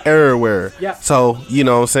 We everywhere. So, you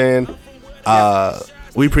know what I'm saying?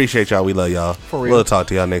 We appreciate y'all. We love y'all. For real. We'll talk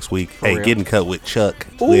to y'all next week. Real. Getting cut with Chuck.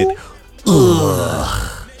 With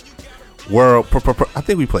World. I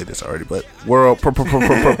think we played this already, but World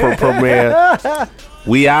Premiere.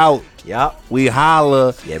 We out. Yup. We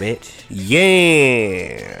holla. Yeah, bitch.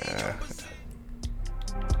 Yeah.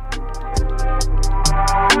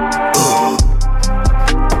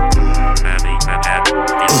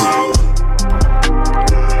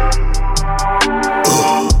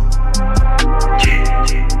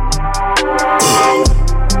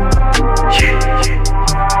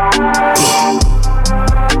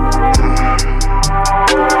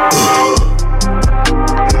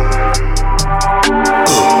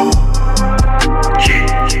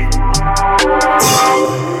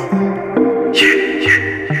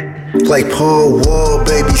 Like Paul Wall,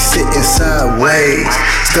 baby, sitting sideways.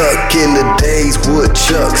 Stuck in the days,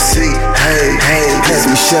 Woodchuck, see, hey,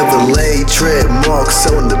 heavy Chevrolet, tread marks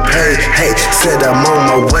on the page. Hey, said I'm on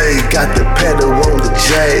my way, got the pedal on the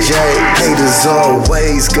J. Haters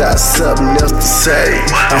always got something else to say.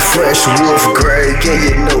 I'm fresh wolf gray, yeah,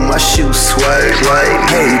 you know my shoes sway.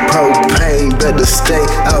 Hey, propane, better stay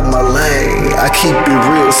out my lane. I keep it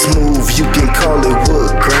real smooth, you can call it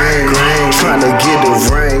wood grain. Tryna get a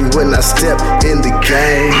ring when I step in the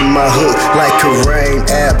game. My hook like Kareem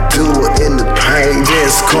Abdul in the pain.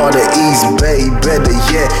 Vince Carter, East Bay, better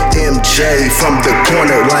yet MJ. From the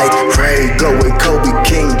corner like Ray, going Kobe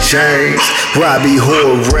King James. Robbie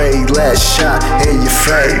Hood Ray, last shot in your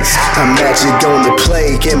face. I'm magic on the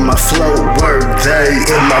play, in my flow work day.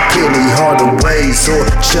 In my Penny Hardaway's or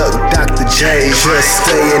Chuck Dr. J. Just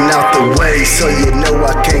staying out the way so you know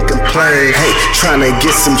I can't complain. Hey, tryna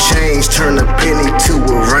get some change, turn a penny to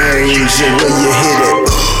a range. And when you hit it,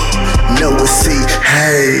 know it's C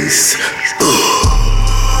Hayes.